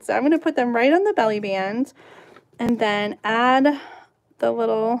card. So I'm going to put them right on the belly band, and then add the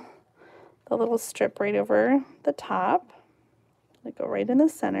little strip right over the top. They go right in the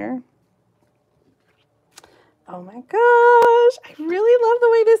center. Oh my gosh, I really love the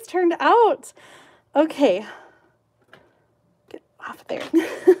way this turned out. Okay, get off there.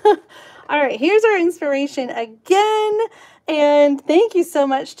 All right, here's our inspiration again. And thank you so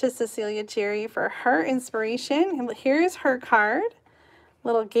much to Cecilia Jerry for her inspiration. And here's her card.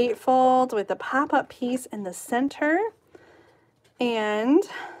 Little gatefold with the pop-up piece in the center. And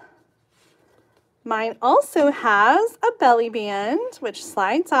mine also has a belly band, which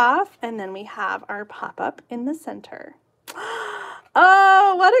slides off, and then we have our pop-up in the center.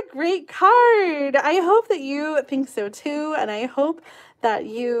 Oh, what a great card. I hope that you think so too, and I hope that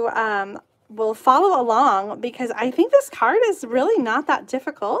you will follow along, because I think this card is really not that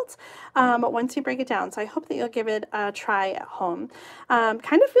difficult once you break it down. So I hope that you'll give it a try at home. Kind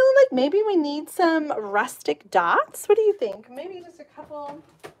of feeling like maybe we need some rustic dots. What do you think? Maybe just a couple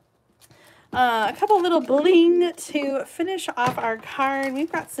little bling to finish off our card.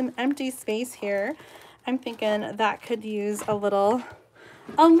 We've got some empty space here. I'm thinking that could use a little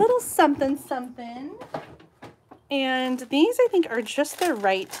something something. And these, I think, are just the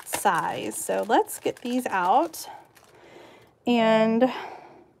right size. So let's get these out. And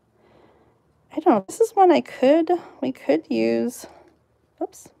I don't know, this is one we could use.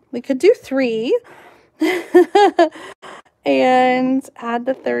 Oops, we could do 3. And add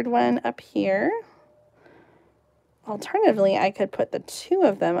the third one up here. Alternatively, I could put the 2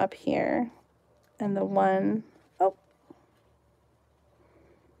 of them up here and the one, oh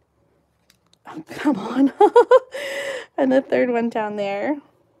come on. And the third one down there.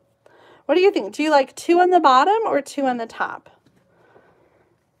 What do you think? Do you like 2 on the bottom or 2 on the top?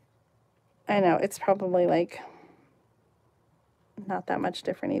 I know, it's probably like not that much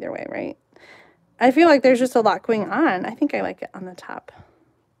different either way, right? I feel like there's just a lot going on. I think I like it on the top.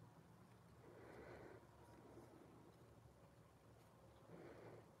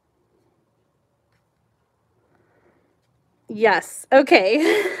 Yes,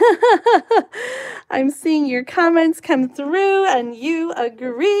 okay. I'm seeing your comments come through, and you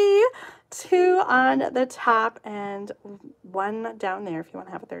agree. 2 on the top and 1 down there if you want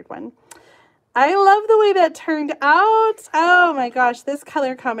to have a third one. I love the way that turned out. Oh my gosh, this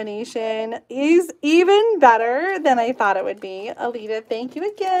color combination is even better than I thought it would be. Alita, thank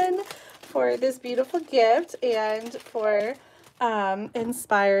you again for this beautiful gift and for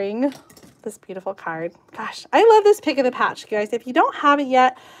inspiring this beautiful card. Gosh, I love this Pick of the Patch, guys. If you don't have it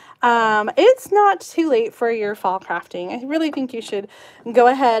yet, it's not too late for your fall crafting. I really think you should go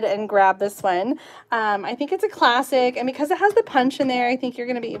ahead and grab this one. I think it's a classic, and because it has the punch in there, I think you're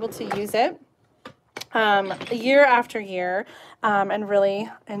going to be able to use it year after year and really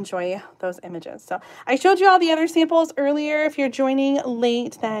enjoy those images. So I showed you all the other samples earlier. If you're joining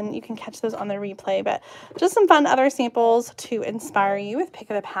late, then you can catch those on the replay, but just some fun other samples to inspire you with Pick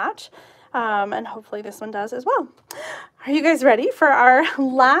of the Patch. And hopefully this one does as well. Are you guys ready for our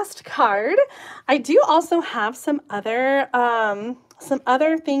last card? I do also have some other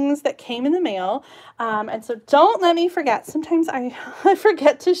things that came in the mail. And so don't let me forget. Sometimes I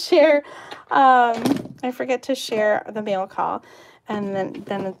forget to share the mail call. and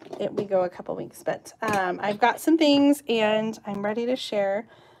then we go a couple weeks. But I've got some things, and I'm ready to share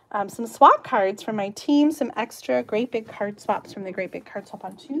some swap cards from my team, some extra great big card swaps from the Great Big Card Swap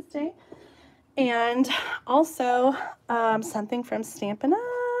on Tuesday, and also something from Stampin' Up.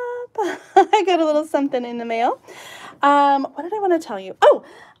 I got a little something in the mail. What did I want to tell you? Oh,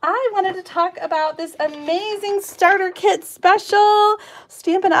 I wanted to talk about this amazing starter kit special.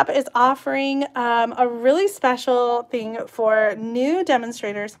 Stampin' Up! Is offering a really special thing for new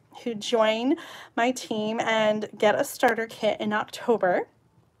demonstrators who join my team and get a starter kit in October.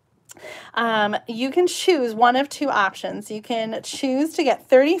 You can choose one of two options. You can choose to get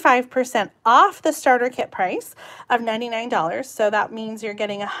 35% off the starter kit price of $99. So that means you're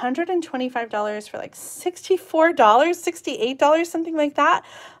getting $125 for like $64, $68, something like that.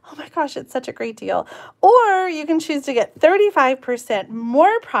 Oh my gosh, it's such a great deal. Or you can choose to get 35%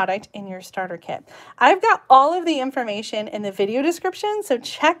 more product in your starter kit. I've got all of the information in the video description, so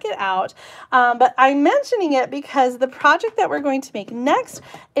check it out. But I'm mentioning it because the project that we're going to make next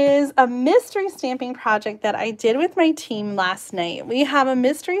is a mystery stamping project that I did with my team last night. We have a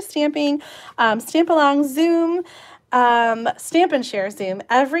mystery stamping Stamp Along Zoom, Stamp and Share Zoom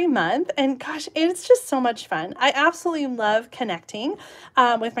every month, and gosh, it's just so much fun. I absolutely love connecting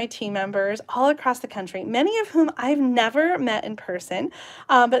with my team members all across the country, many of whom I've never met in person,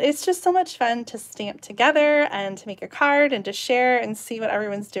 but it's just so much fun to stamp together and to make a card and to share and see what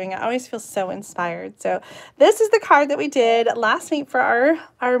everyone's doing. I always feel so inspired. So this is the card that we did last night for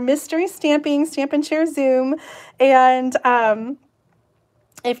our mystery stamping Stamp and Share Zoom, and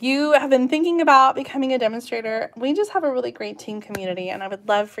if you have been thinking about becoming a demonstrator, we just have a really great team community, and I would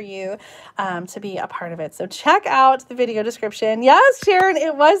love for you to be a part of it. So check out the video description. Yes, Sharon,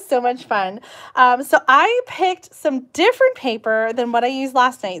 it was so much fun. So I picked some different paper than what I used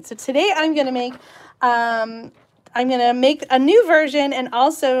last night. So today I'm going to make a new version and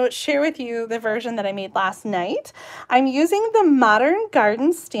also share with you the version that I made last night. I'm using the Modern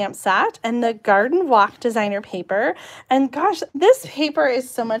Garden stamp set and the Garden Walk designer paper. And gosh, this paper is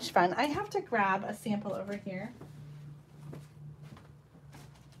so much fun. I have to grab a sample over here.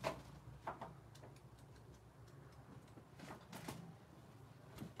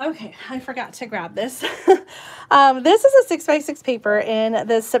 Okay, I forgot to grab this. This is a 6x6 paper in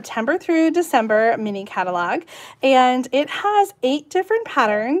the September through December mini catalog, and it has 8 different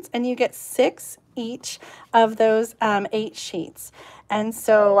patterns, and you get 6 each of those 8 sheets. And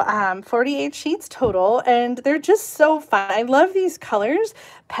so 48 sheets total, and they're just so fun. I love these colors: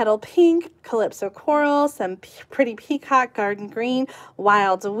 petal pink, calypso coral, some pretty peacock, garden green,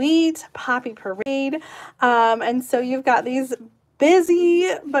 wild wheat, poppy parade. And so you've got these busy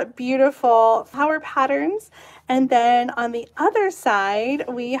but beautiful flower patterns, and then on the other side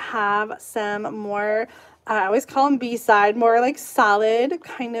we have some more, I always call them B-side, more like solid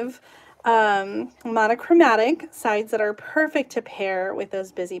kind of monochromatic sides that are perfect to pair with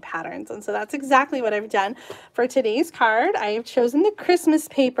those busy patterns. And so that's exactly what I've done for today's card. I have chosen the Christmas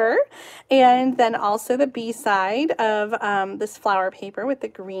paper, and then also the B-side of this flower paper with the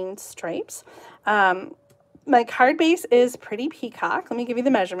green stripes. My card base is Pretty Peacock. Let me give you the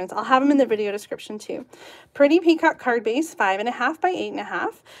measurements. I'll have them in the video description too. Pretty Peacock card base, 5.5 by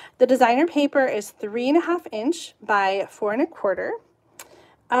 8.5. The designer paper is 3.5 inch by 4.25.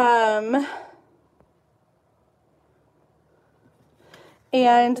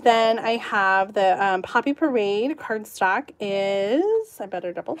 And then I have the Poppy Parade cardstock is, I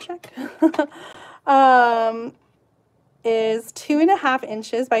better double check, is 2.5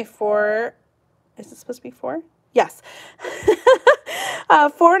 inches by 4. Is it supposed to be 4? Yes.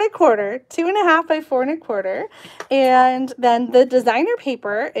 4.25, 2.5 by 4.25. And then the designer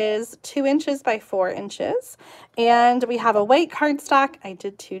paper is 2 inches by 4 inches. And we have a white cardstock. I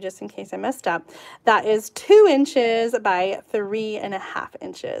did 2 just in case I messed up. That is 2 inches by 3.5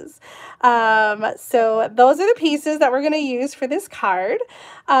 inches. So those are the pieces that we're going to use for this card.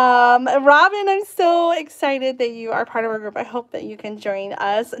 Robin, I'm so excited that you are part of our group. I hope that you can join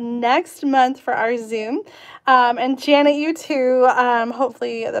us next month for our Zoom. And Janet, you too.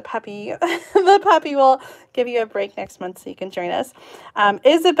 Hopefully the puppy will give you a break next month so you can join us.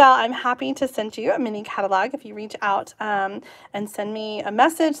 Isabel, I'm happy to send you a mini catalog if you reach out and send me a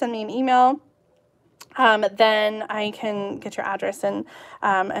message, send me an email. Then I can get your address and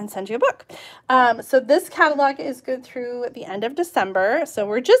send you a book. So this catalog is good through the end of December. So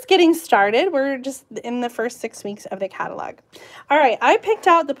we're just getting started. We're just in the first 6 weeks of the catalog. All right, I picked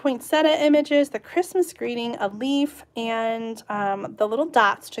out the poinsettia images, the Christmas greeting, a leaf, and the little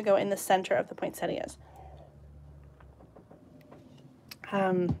dots to go in the center of the poinsettias.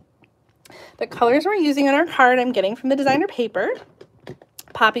 The colors we're using on our card I'm getting from the designer paper.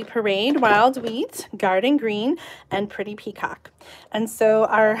 Poppy Parade, Wild Wheat, Garden Green, and Pretty Peacock. And so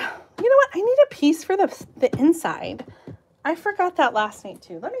our, you know what, I need a piece for the inside. I forgot that last night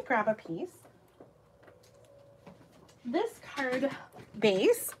too. Let me grab a piece. This card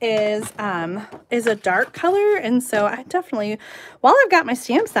base is a dark color, and so I definitely, while I've got my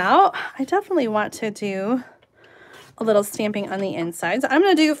stamps out, I definitely want to do a little stamping on the inside. So I'm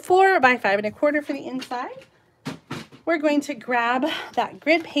going to do 4 by 5 1/4 for the inside. We're going to grab that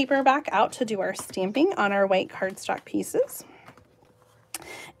grid paper back out to do our stamping on our white cardstock pieces.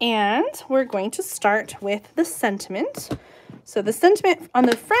 And we're going to start with the sentiment. So the sentiment on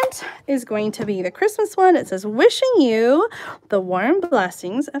the front is going to be the Christmas one. It says, wishing you the warm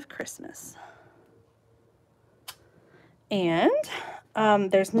blessings of Christmas. And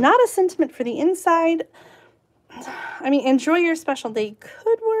there's not a sentiment for the inside. I mean, enjoy your special day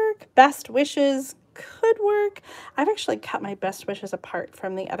could work. Best wishes could work. I've actually cut my best wishes apart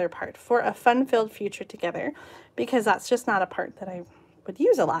from the other part for a fun-filled future together, because that's just not a part that I would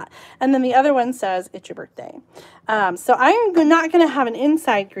use a lot. And then the other one says, it's your birthday. So I am not going to have an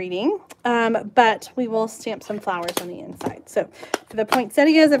inside greeting, but we will stamp some flowers on the inside. So for the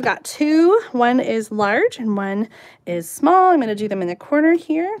poinsettias, I've got 2. One is large and one is small. I'm going to do them in the corner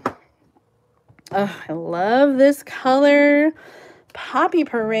here. Oh, I love this color, Poppy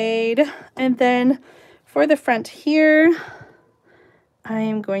Parade. And then for the front here, I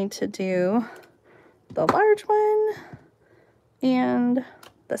am going to do the large one and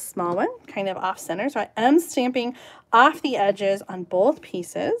the small one, kind of off center. So I am stamping off the edges on both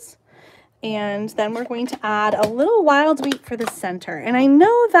pieces. And then we're going to add a little wild wheat for the center. And I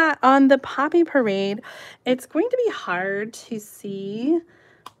know that on the Poppy Parade, it's going to be hard to see.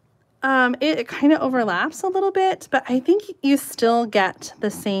 It kind of overlaps a little bit, but I think you still get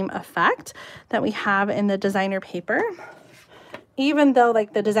the same effect that we have in the designer paper. Even though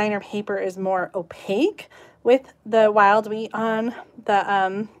like the designer paper is more opaque with the wild wheat on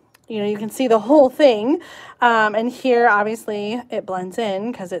the, you know, you can see the whole thing. And here, obviously, it blends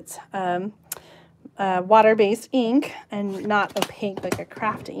in because it's water-based ink and not opaque like a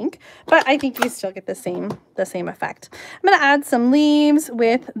craft ink. But I think you still get the same effect. I'm going to add some leaves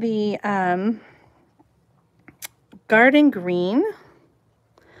with the garden green.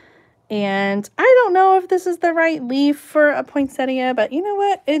 And I don't know if this is the right leaf for a poinsettia, but you know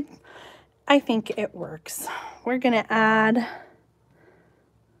what? I think it works. We're going to add, let's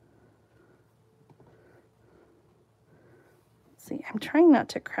see, I'm trying not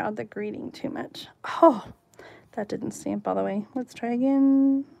to crowd the greeting too much. Oh, that didn't stamp all the way. Let's try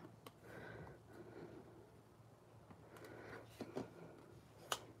again.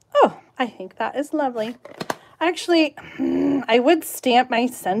 Oh, I think that is lovely. Actually, I would stamp my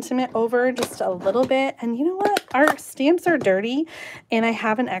sentiment over just a little bit. And you know what? Our stamps are dirty and I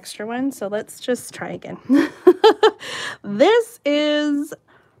have an extra one. So let's just try again. This is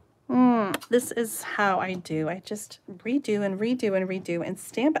how I do. I just redo and redo and redo and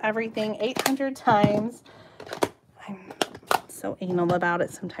stamp everything 800 times. I'm so anal about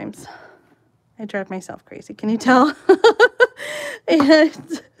it sometimes. I drive myself crazy. Can you tell?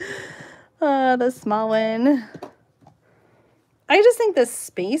 And the small one. I just think the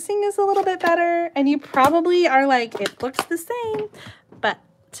spacing is a little bit better. And you probably are like, it looks the same. But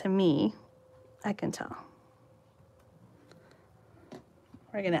to me, I can tell.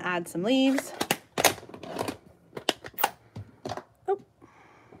 We're going to add some leaves. Oh.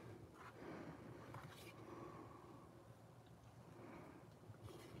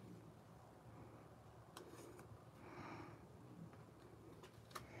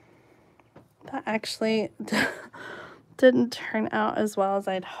 That actually didn't turn out as well as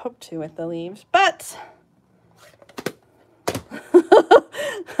I'd hoped to with the leaves, but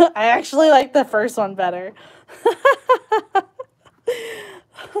I actually like the first one better.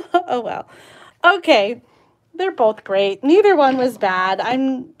 Oh well. Okay. They're both great. Neither one was bad.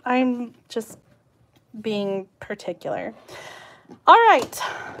 I'm just being particular. All right.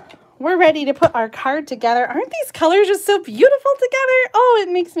 We're ready to put our card together. Aren't these colors just so beautiful together? Oh,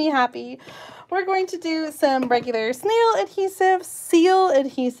 it makes me happy. We're going to do some regular snail adhesive, seal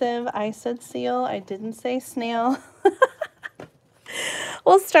adhesive. I said seal. I didn't say snail.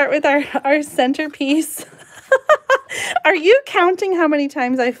 We'll start with our centerpiece. Are you counting how many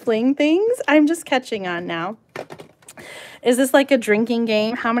times I fling things? I'm just catching on now. Is this like a drinking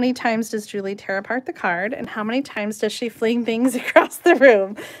game? How many times does Julie tear apart the card? And how many times does she fling things across the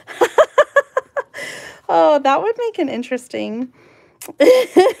room? Oh, that would make an interesting,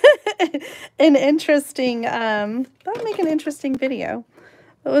 that would make an interesting video.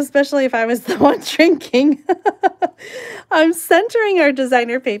 especially if I was the one drinking. I'm centering our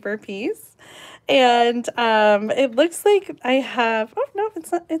designer paper piece. And it looks like I have, oh, no,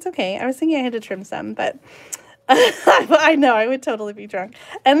 it's not, it's okay. I was thinking I had to trim some, but I know I would totally be drunk.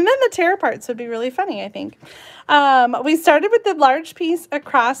 And then the tear parts would be really funny, I think. We started with the large piece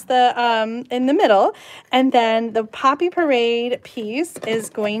across the, in the middle, and then the Poppy Parade piece is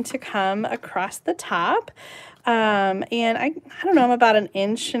going to come across the top. And I don't know, I'm about 1.25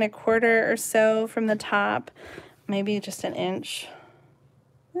 inches or so from the top, maybe just 1 inch.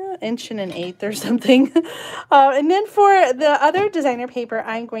 1 1/8 inches or something. And then for the other designer paper,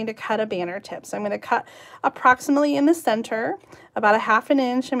 I'm going to cut a banner tip. So I'm going to cut approximately in the center, about 1/2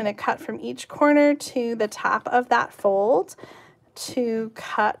 inch. I'm going to cut from each corner to the top of that fold to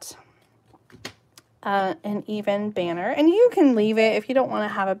cut an even banner. And you can leave it. If you don't want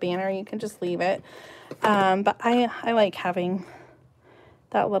to have a banner, you can just leave it. But I like having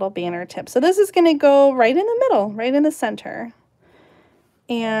that little banner tip. So this is going to go right in the middle, right in the center.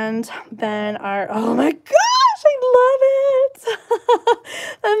 And then oh my gosh, I love it.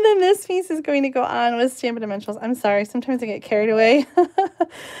 And then this piece is going to go on with Stampin' Dimensionals. I'm sorry, sometimes I get carried away.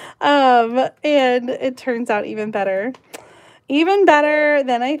 And it turns out even better. Even better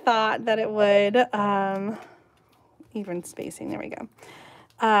than I thought that it would. Even spacing, there we go.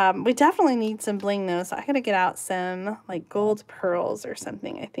 We definitely need some bling though, so I gotta get out some like gold pearls or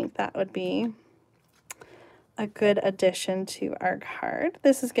something. I think that would be a good addition to our card.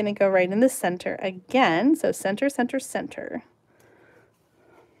 This is going to go right in the center again. So center, center, center.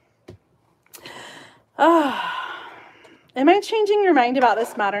 Oh, am I changing your mind about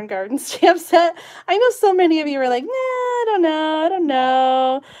this Modern Garden stamp set? I know so many of you are like, nah, I don't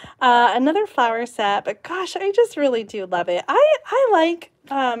know. Another flower set, but gosh, I just really do love it. I like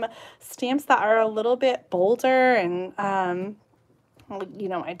stamps that are a little bit bolder and you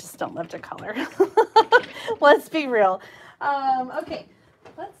know, I just don't love to color. Let's be real. Okay,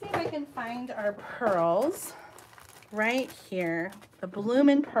 let's see if I can find our pearls right here. The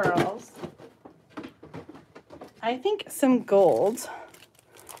bloomin' pearls. I think some gold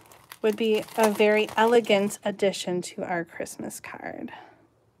would be a very elegant addition to our Christmas card.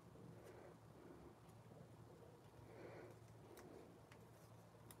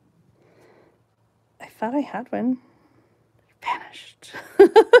 I thought I had one. Vanished.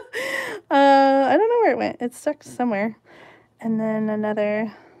 I don't know where it went. It's stuck somewhere. And then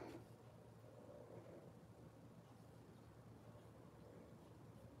another.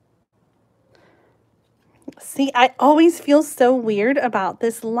 See, I always feel so weird about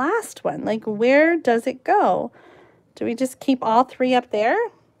this last one. Like, where does it go? Do we just keep all 3 up there?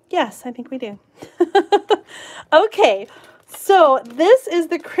 Yes, I think we do. Okay, so this is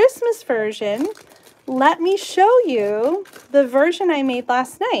the Christmas version. Let me show you the version I made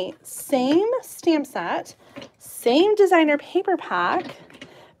last night. Same stamp set, same designer paper pack,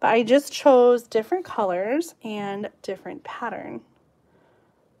 but I just chose different colors and different pattern.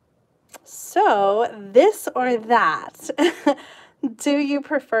 So this or that. Do you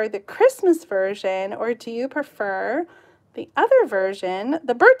prefer the Christmas version or do you prefer the other version,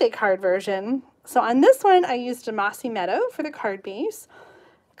 the birthday card version? So on this one, I used a Mossy Meadow for the card base,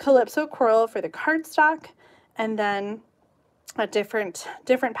 Calypso Coral for the cardstock, and then different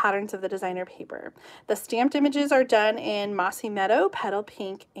patterns of the designer paper. The stamped images are done in Mossy Meadow, Petal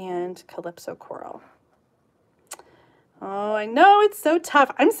Pink, and Calypso Coral. Oh, I know, it's so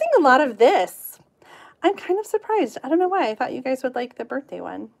tough. I'm seeing a lot of this. I'm kind of surprised. I don't know why. I thought you guys would like the birthday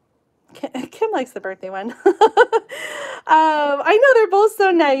one. Kim likes the birthday one. I know they're both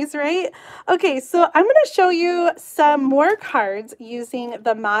so nice, right? Okay, so I'm going to show you some more cards using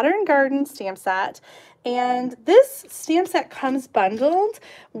the Modern Garden stamp set. And this stamp set comes bundled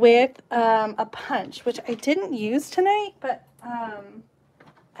with a punch, which I didn't use tonight, but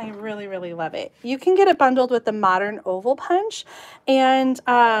I really, really love it. You can get it bundled with the Modern Oval Punch, and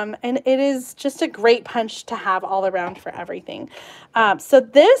it is just a great punch to have all around for everything. So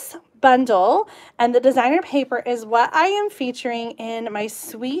this bundle and the designer paper is what I am featuring in my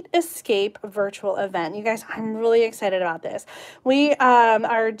Sweet Escape virtual event. You guys, I'm really excited about this. We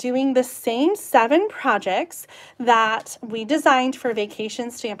are doing the same 7 projects that we designed for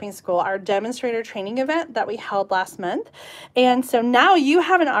Vacation Stamping School, our demonstrator training event that we held last month. And so now you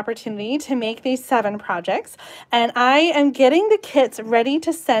have an opportunity to make these 7 projects, and I am getting the kits ready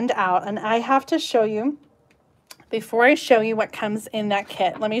to send out, and I have to show you before I show you what comes in that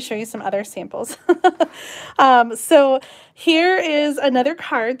kit, let me show you some other samples. So here is another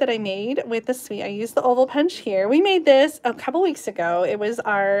card that I made with the suite. I used the oval punch here. We made this a couple weeks ago. It was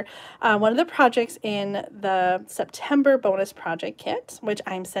our one of the projects in the September bonus project kit, which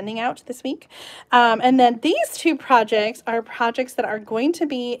I'm sending out this week. And then these two projects are projects that are going to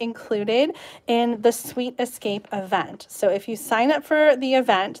be included in the Suite Escape event. So if you sign up for the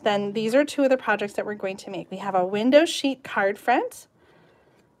event, then these are two of the projects that we're going to make. We have a window sheet card front.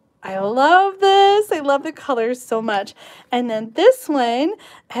 I love this. I love the colors so much. And then this one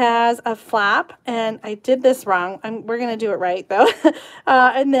has a flap, and I did this wrong. We're going to do it right, though.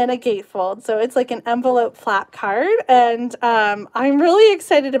 And then a gatefold. So it's like an envelope flap card, and I'm really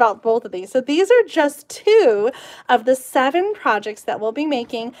excited about both of these. So these are just two of the 7 projects that we'll be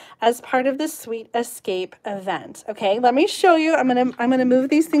making as part of the Suite Escape event. Okay, let me show you. I'm gonna move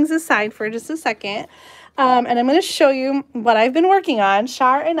these things aside for just a second. And I'm going to show you what I've been working on.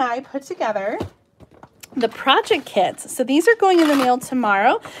 Shar and I put together the project kits. So these are going in the mail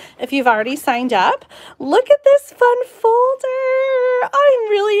tomorrow if you've already signed up. Look at this fun folder. I'm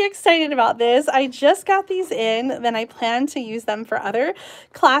really excited about this. I just got these in, then I plan to use them for other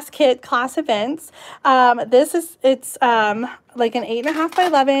class events. It's like an 8.5 by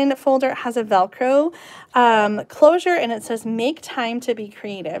 11 folder. It has a Velcro closure, and it says make time to be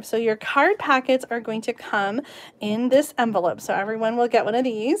creative. So your card packets are going to come in this envelope. So everyone will get one of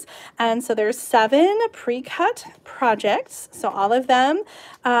these. And so there's 7 pre-cut projects. So all of them,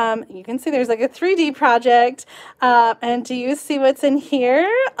 you can see there's like a 3D project. And do you see what's in here?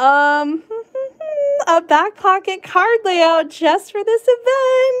 A back pocket card layout just for this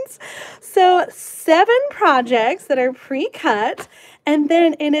event. So 7 projects that are pre-cut. And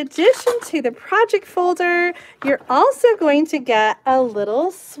then in addition to the project folder, you're also going to get a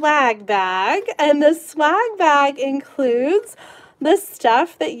little swag bag. And the swag bag includes the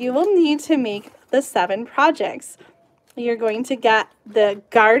stuff that you will need to make the 7 projects. You're going to get the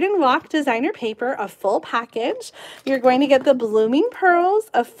Garden Walk designer paper, a full package. You're going to get the Blooming Pearls,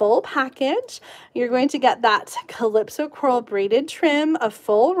 a full package. You're going to get that Calypso Coral braided trim, a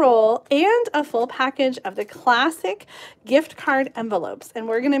full roll, and a full package of the classic gift card envelopes. And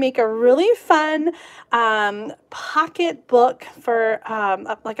we're going to make a really fun pocket book for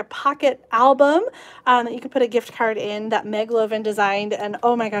like a pocket album that you can put a gift card in that Meg Lovin designed. And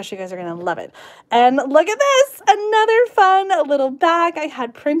oh my gosh, you guys are going to love it. And look at this, another fun little bag I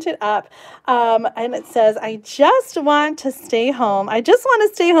had printed up, and it says, I just want to stay home. I just want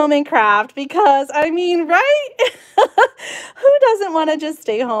to stay home and craft, because I mean, right? Who doesn't want to just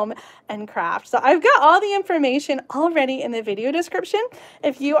stay home and craft? So I've got all the information already in the video description.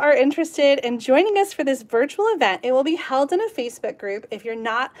 If you are interested in joining us for this virtual event, it will be held in a Facebook group. If you're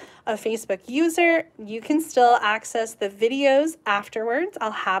not a Facebook user, you can still access the videos afterwards.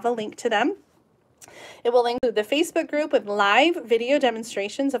 I'll have a link to them. It will include the Facebook group with live video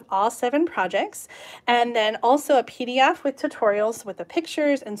demonstrations of all 7 projects, and then also a PDF with tutorials with the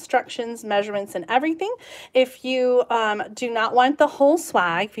pictures, instructions, measurements, and everything. If you do not want the whole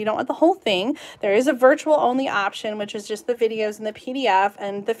swag, if you don't want the whole thing, there is a virtual only option, which is just the videos and the PDF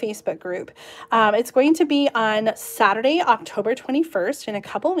and the Facebook group. It's going to be on Saturday, October 21st, in a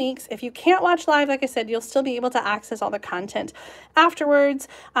couple weeks. If you can't watch live, like I said, you'll still be able to access all the content afterwards.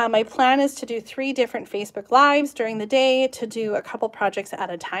 My plan is to do 3 different Facebook Lives during the day, to do a couple projects at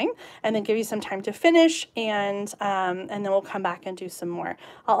a time, and then give you some time to finish, and then we'll come back and do some more.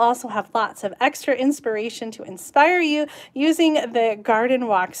 I'll also have lots of extra inspiration to inspire you using the Garden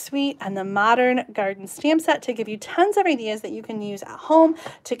Walk Suite and the Modern Garden Stamp Set to give you tons of ideas that you can use at home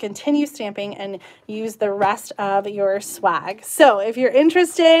to continue stamping and use the rest of your swag. So if you're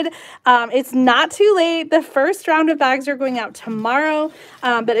interested, it's not too late. The first round of bags are going out tomorrow,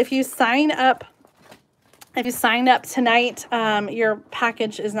 but if you sign up tonight, your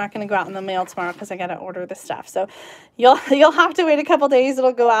package is not going to go out in the mail tomorrow because I got to order the stuff. So you'll have to wait a couple days.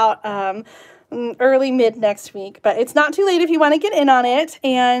 It'll go out early mid next week, but it's not too late if you want to get in on it.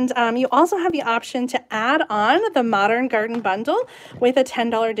 And you also have the option to add on the Modern Garden Bundle with a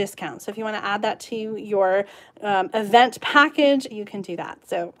 $10 discount. So if you want to add that to your event package, you can do that.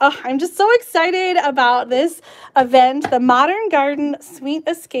 So I'm just so excited about this event, the Modern Garden Suite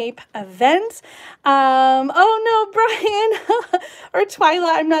Escape event. Oh no, Brian or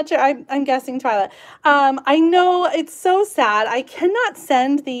Twyla, I'm not sure. I'm guessing Twyla. I know it's so sad. I cannot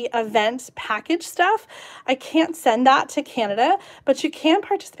send the event package stuff. I can't send that to Canada, but you can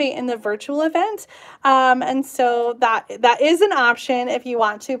participate in the virtual event. And so that is an option if you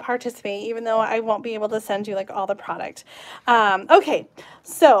want to participate, even though I won't be able to send you like all the product. Okay,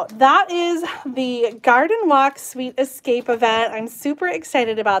 So that is the Garden Walk Sweet Escape event. I'm super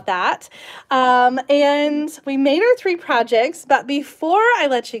excited about that. And we made our 3 projects, but before I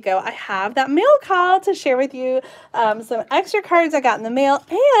let you go, I have that mail call to share with you some extra cards I got in the mail.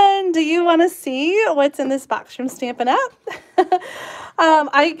 And do you want to see what's in this box from Stampin' Up?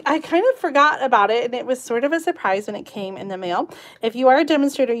 I kind of forgot about it, and it was sort of a surprise when it came in the mail. If you are a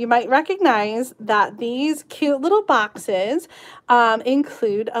demonstrator, you might recognize that these cute little boxes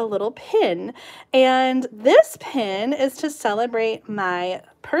include a little pin, and this pin is to celebrate my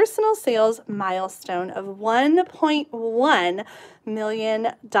personal sales milestone of $1.1 million.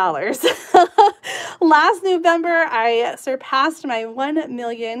 Last November, I surpassed my 1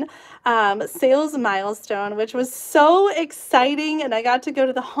 million sales milestone, which was so exciting, and I got to go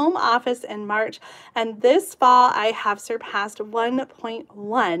to the home office in March, and this fall I have surpassed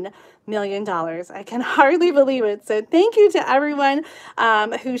 $1.1 million. I can hardly believe it. So thank you to everyone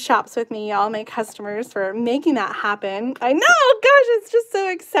who shops with me, all my customers, for making that happen. I know, gosh, it's just so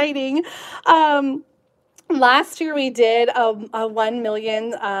exciting. Last year we did a 1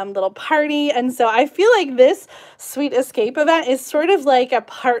 million little party, and so I feel like this Sweet Escape event is sort of like a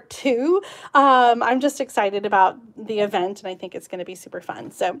part 2. I'm just excited about the event, and I think it's going to be super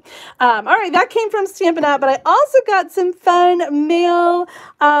fun. So, all right, that came from Stampin' Up, but I also got some fun mail.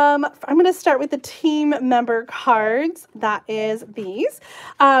 I'm going to start with the team member cards. That is these.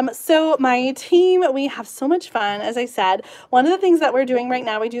 So my team, we have so much fun. As I said, one of the things that we're doing right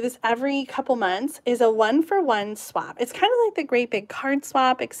now, we do this every couple months, is a 1-for-1 swap. It's kind of like the Great Big Card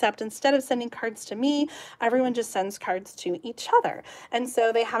Swap, except instead of sending cards to me, everyone just sends cards to each other. And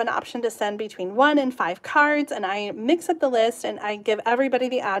so they have an option to send between 1 and 5 cards, and I mix up the list and I give everybody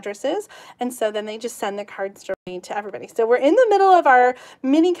the addresses, and so then they just send the cards directly to everybody. So we're in the middle of our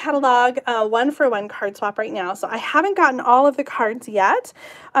mini catalog 1-for-1 card swap right now. So I haven't gotten all of the cards yet,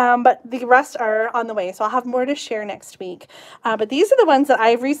 but the rest are on the way. So I'll have more to share next week. But these are the ones that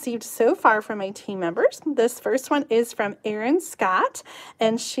I've received so far from my team members. This first one is from Erin Scott,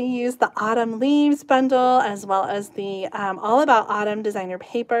 and she used the Autumn Leaves bundle as well as the All About Autumn designer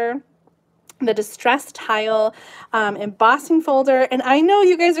paper, the distressed tile embossing folder. And I know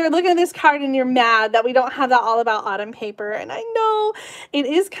you guys are looking at this card and you're mad that we don't have that All About Autumn paper, and I know it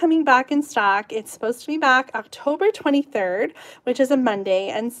is coming back in stock. It's supposed to be back October 23rd, which is a Monday,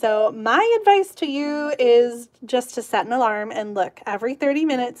 and so my advice to you is just to set an alarm and look every 30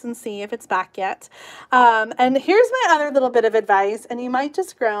 minutes and see if it's back yet. And here's my other little bit of advice, and you might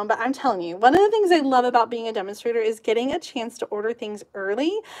just groan, but I'm telling you, one of the things I love about being a demonstrator is getting a chance to order things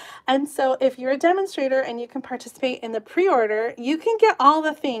early. And so if you're a demonstrator and you can participate in the pre-order, you can get all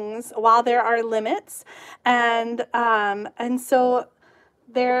the things while there are limits, and so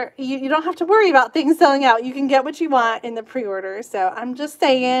there you don't have to worry about things selling out. You can get what you want in the pre-order. So I'm just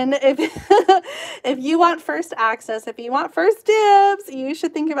saying, if if you want first access, if you want first dibs, you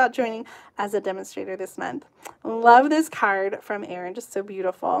should think about joining as a demonstrator this month. Love this card from Erin, just so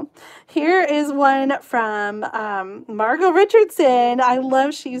beautiful. Here is one from Margot Richardson. I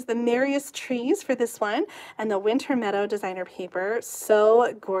love, she used the Merriest Trees for this one, and the Winter Meadow designer paper.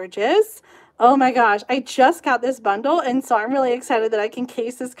 So gorgeous. Oh my gosh, I just got this bundle, and so I'm really excited that I can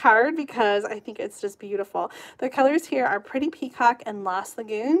case this card because I think it's just beautiful. The colors here are Pretty Peacock and Lost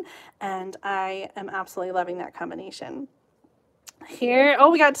Lagoon, and I am absolutely loving that combination. Here,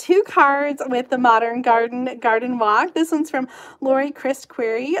 oh, we got 2 cards with the Modern Garden Walk. This one's from Lori Christ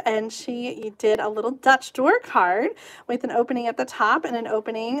Query, and she did a little Dutch door card with an opening at the top and an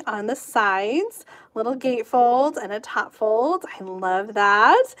opening on the sides, little gatefold and a top fold. I love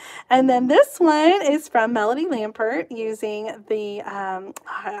that. And then this one is from Melody Lampert using the,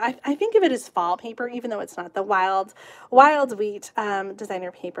 I think of it as fall paper, even though it's not, the Wild Wheat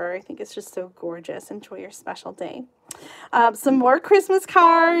designer paper. I think it's just so gorgeous. Enjoy your special day. Some more Christmas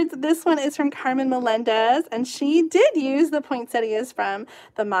cards. This one is from Carmen Melendez, and she did use the poinsettias from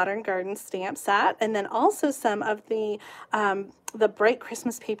the Modern Garden stamp set, and then also some of the bright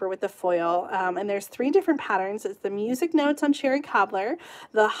Christmas paper with the foil. And there's 3 different patterns. It's the music notes on cherry cobbler,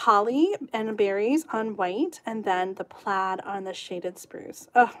 the holly and berries on white, and then the plaid on the shaded spruce.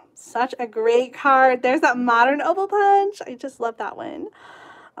 Oh, such a great card. There's that modern opal punch. I just love that one.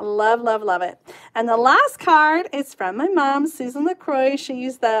 Love, love, love it. And the last card is from my mom, Susan LaCroix. She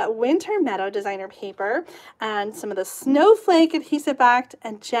used the Winter Meadow designer paper and some of the snowflake adhesive backed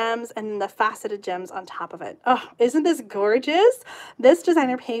and gems and the faceted gems on top of it. Oh, isn't this gorgeous? This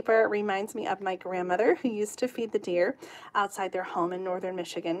designer paper reminds me of my grandmother who used to feed the deer outside their home in northern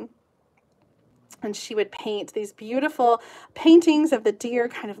Michigan. And she would paint these beautiful paintings of the deer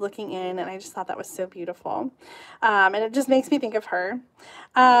kind of looking in, and I just thought that was so beautiful. And it just makes me think of her.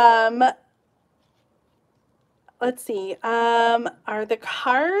 Let's see, are the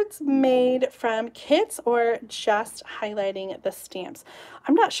cards made from kits or just highlighting the stamps?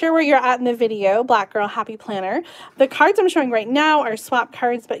 I'm not sure where you're at in the video, Black Girl Happy Planner. The cards I'm showing right now are swap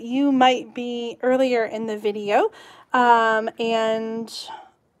cards, but you might be earlier in the video. And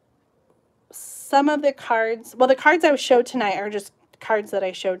some of the cards, well, the cards I showed tonight are just cards that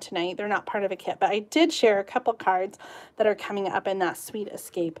I showed tonight. They're not part of a kit, but I did share a couple cards that are coming up in that Sweet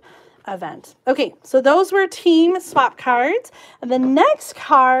Escape event. Okay, so those were team swap cards. And the next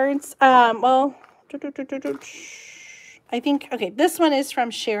cards, well, I think, okay, this one is from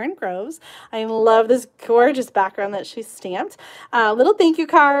Sharon Groves. I love this gorgeous background that she stamped. Little thank you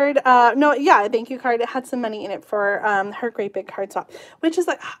card. No, yeah, a thank you card. It had some money in it for her great big card swap, which is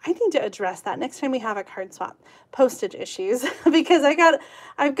like, I need to address that next time we have a card swap. Postage issues, because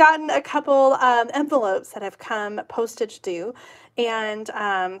I've gotten a couple envelopes that have come postage due. And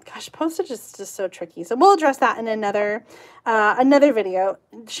gosh, postage is just so tricky. So we'll address that in another video.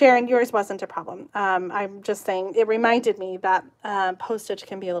 Sharon, yours wasn't a problem. I'm just saying it reminded me that postage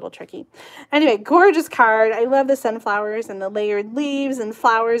can be a little tricky. Anyway, gorgeous card. I love the sunflowers and the layered leaves and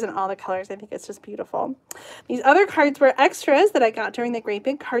flowers and all the colors. I think it's just beautiful. These other cards were extras that I got during the Great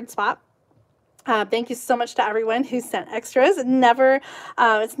Big Card Swap. Thank you so much to everyone who sent extras. It's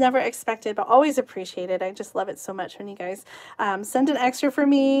never expected, but always appreciated. I just love it so much when you guys send an extra for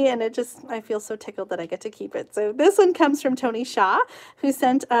me, and I feel so tickled that I get to keep it. So this one comes from Tony Shaw, who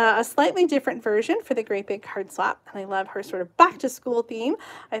sent a slightly different version for the Great Big Card Swap, and I love her sort of back to school theme.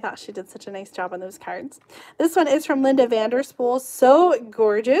 I thought she did such a nice job on those cards. This one is from Linda Vanderspool, so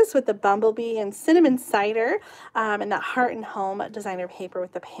gorgeous with the bumblebee and cinnamon cider, and that heart and home designer paper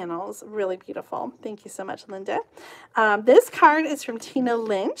with the panels, really beautiful. Thank you so much, Linda. This card is from Tina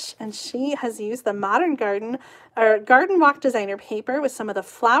Lynch, and she has used the Modern Garden or Garden Walk designer paper with some of the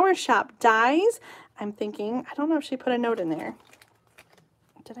Flower Shop dies. I'm thinking, I don't know if she put a note in there.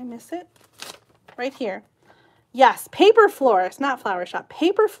 Did I miss it? Right here. Yes, Paper Florist, not Flower Shop,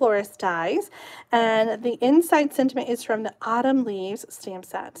 Paper Florist dies. And the inside sentiment is from the Autumn Leaves stamp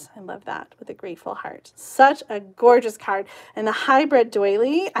set. I love that with a grateful heart. Such a gorgeous card. And the hybrid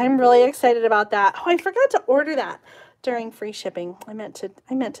doily, I'm really excited about that. Oh, I forgot to order that during free shipping. I meant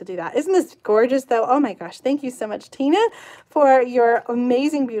to do that. Isn't this gorgeous though? Oh my gosh. Thank you so much, Tina, for your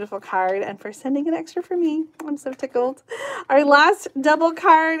amazing, beautiful card and for sending an extra for me. I'm so tickled. Our last double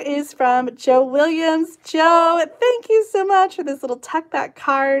card is from Joe Williams. Joe, thank you so much for this little tuck back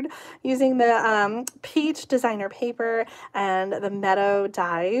card using the peach designer paper and the meadow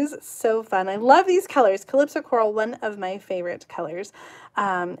dies. So fun. I love these colors. Calypso Coral, one of my favorite colors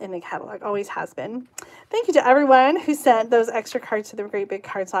in the catalog, always has been. Thank you to everyone who sent those extra cards to the Great Big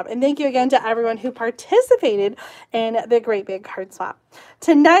Card Swap. And thank you again to everyone who participated in the Great Big Card Swap.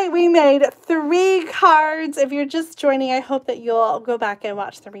 Tonight we made 3 cards. If you're just joining, I hope that you'll go back and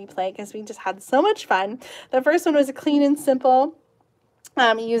watch the replay because we just had so much fun. The first one was a clean and simple.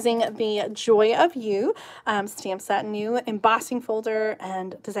 Using the Joy of You stamp set, new embossing folder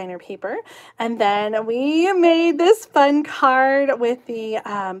and designer paper. And then we made this fun card with the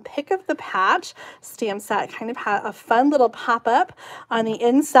Pick of the Patch stamp set. Kind of had a fun little pop-up on the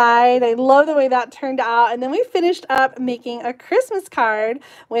inside. I love the way that turned out. And then we finished up making a Christmas card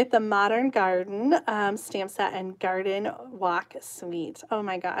with the Modern Garden stamp set and Garden Walk Suite. Oh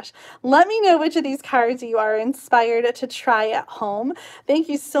my gosh. Let me know which of these cards you are inspired to try at home. Thank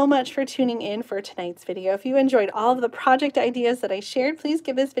you so much for tuning in for tonight's video. If you enjoyed all of the project ideas that I shared, please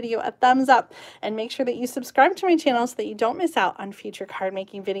give this video a thumbs up and make sure that you subscribe to my channel so that you don't miss out on future card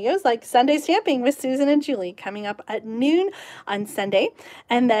making videos like Sunday Stamping with Susan and Julie coming up at noon on Sunday,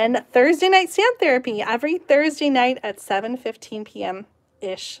 and then Thursday night stamp therapy every Thursday night at 7:15 p.m.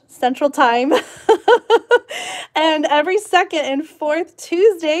 ish Central Time. And every second and fourth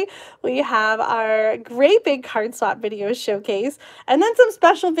Tuesday we have our Great Big Card Swap video showcase, and then some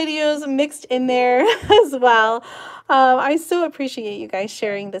special videos mixed in there as well. I so appreciate you guys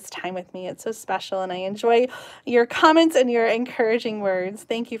sharing this time with me. It's so special, and I enjoy your comments and your encouraging words.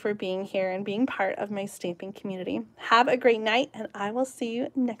 Thank you for being here and being part of my stamping community. Have a great night, and I will see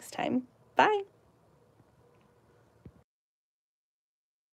you next time. Bye.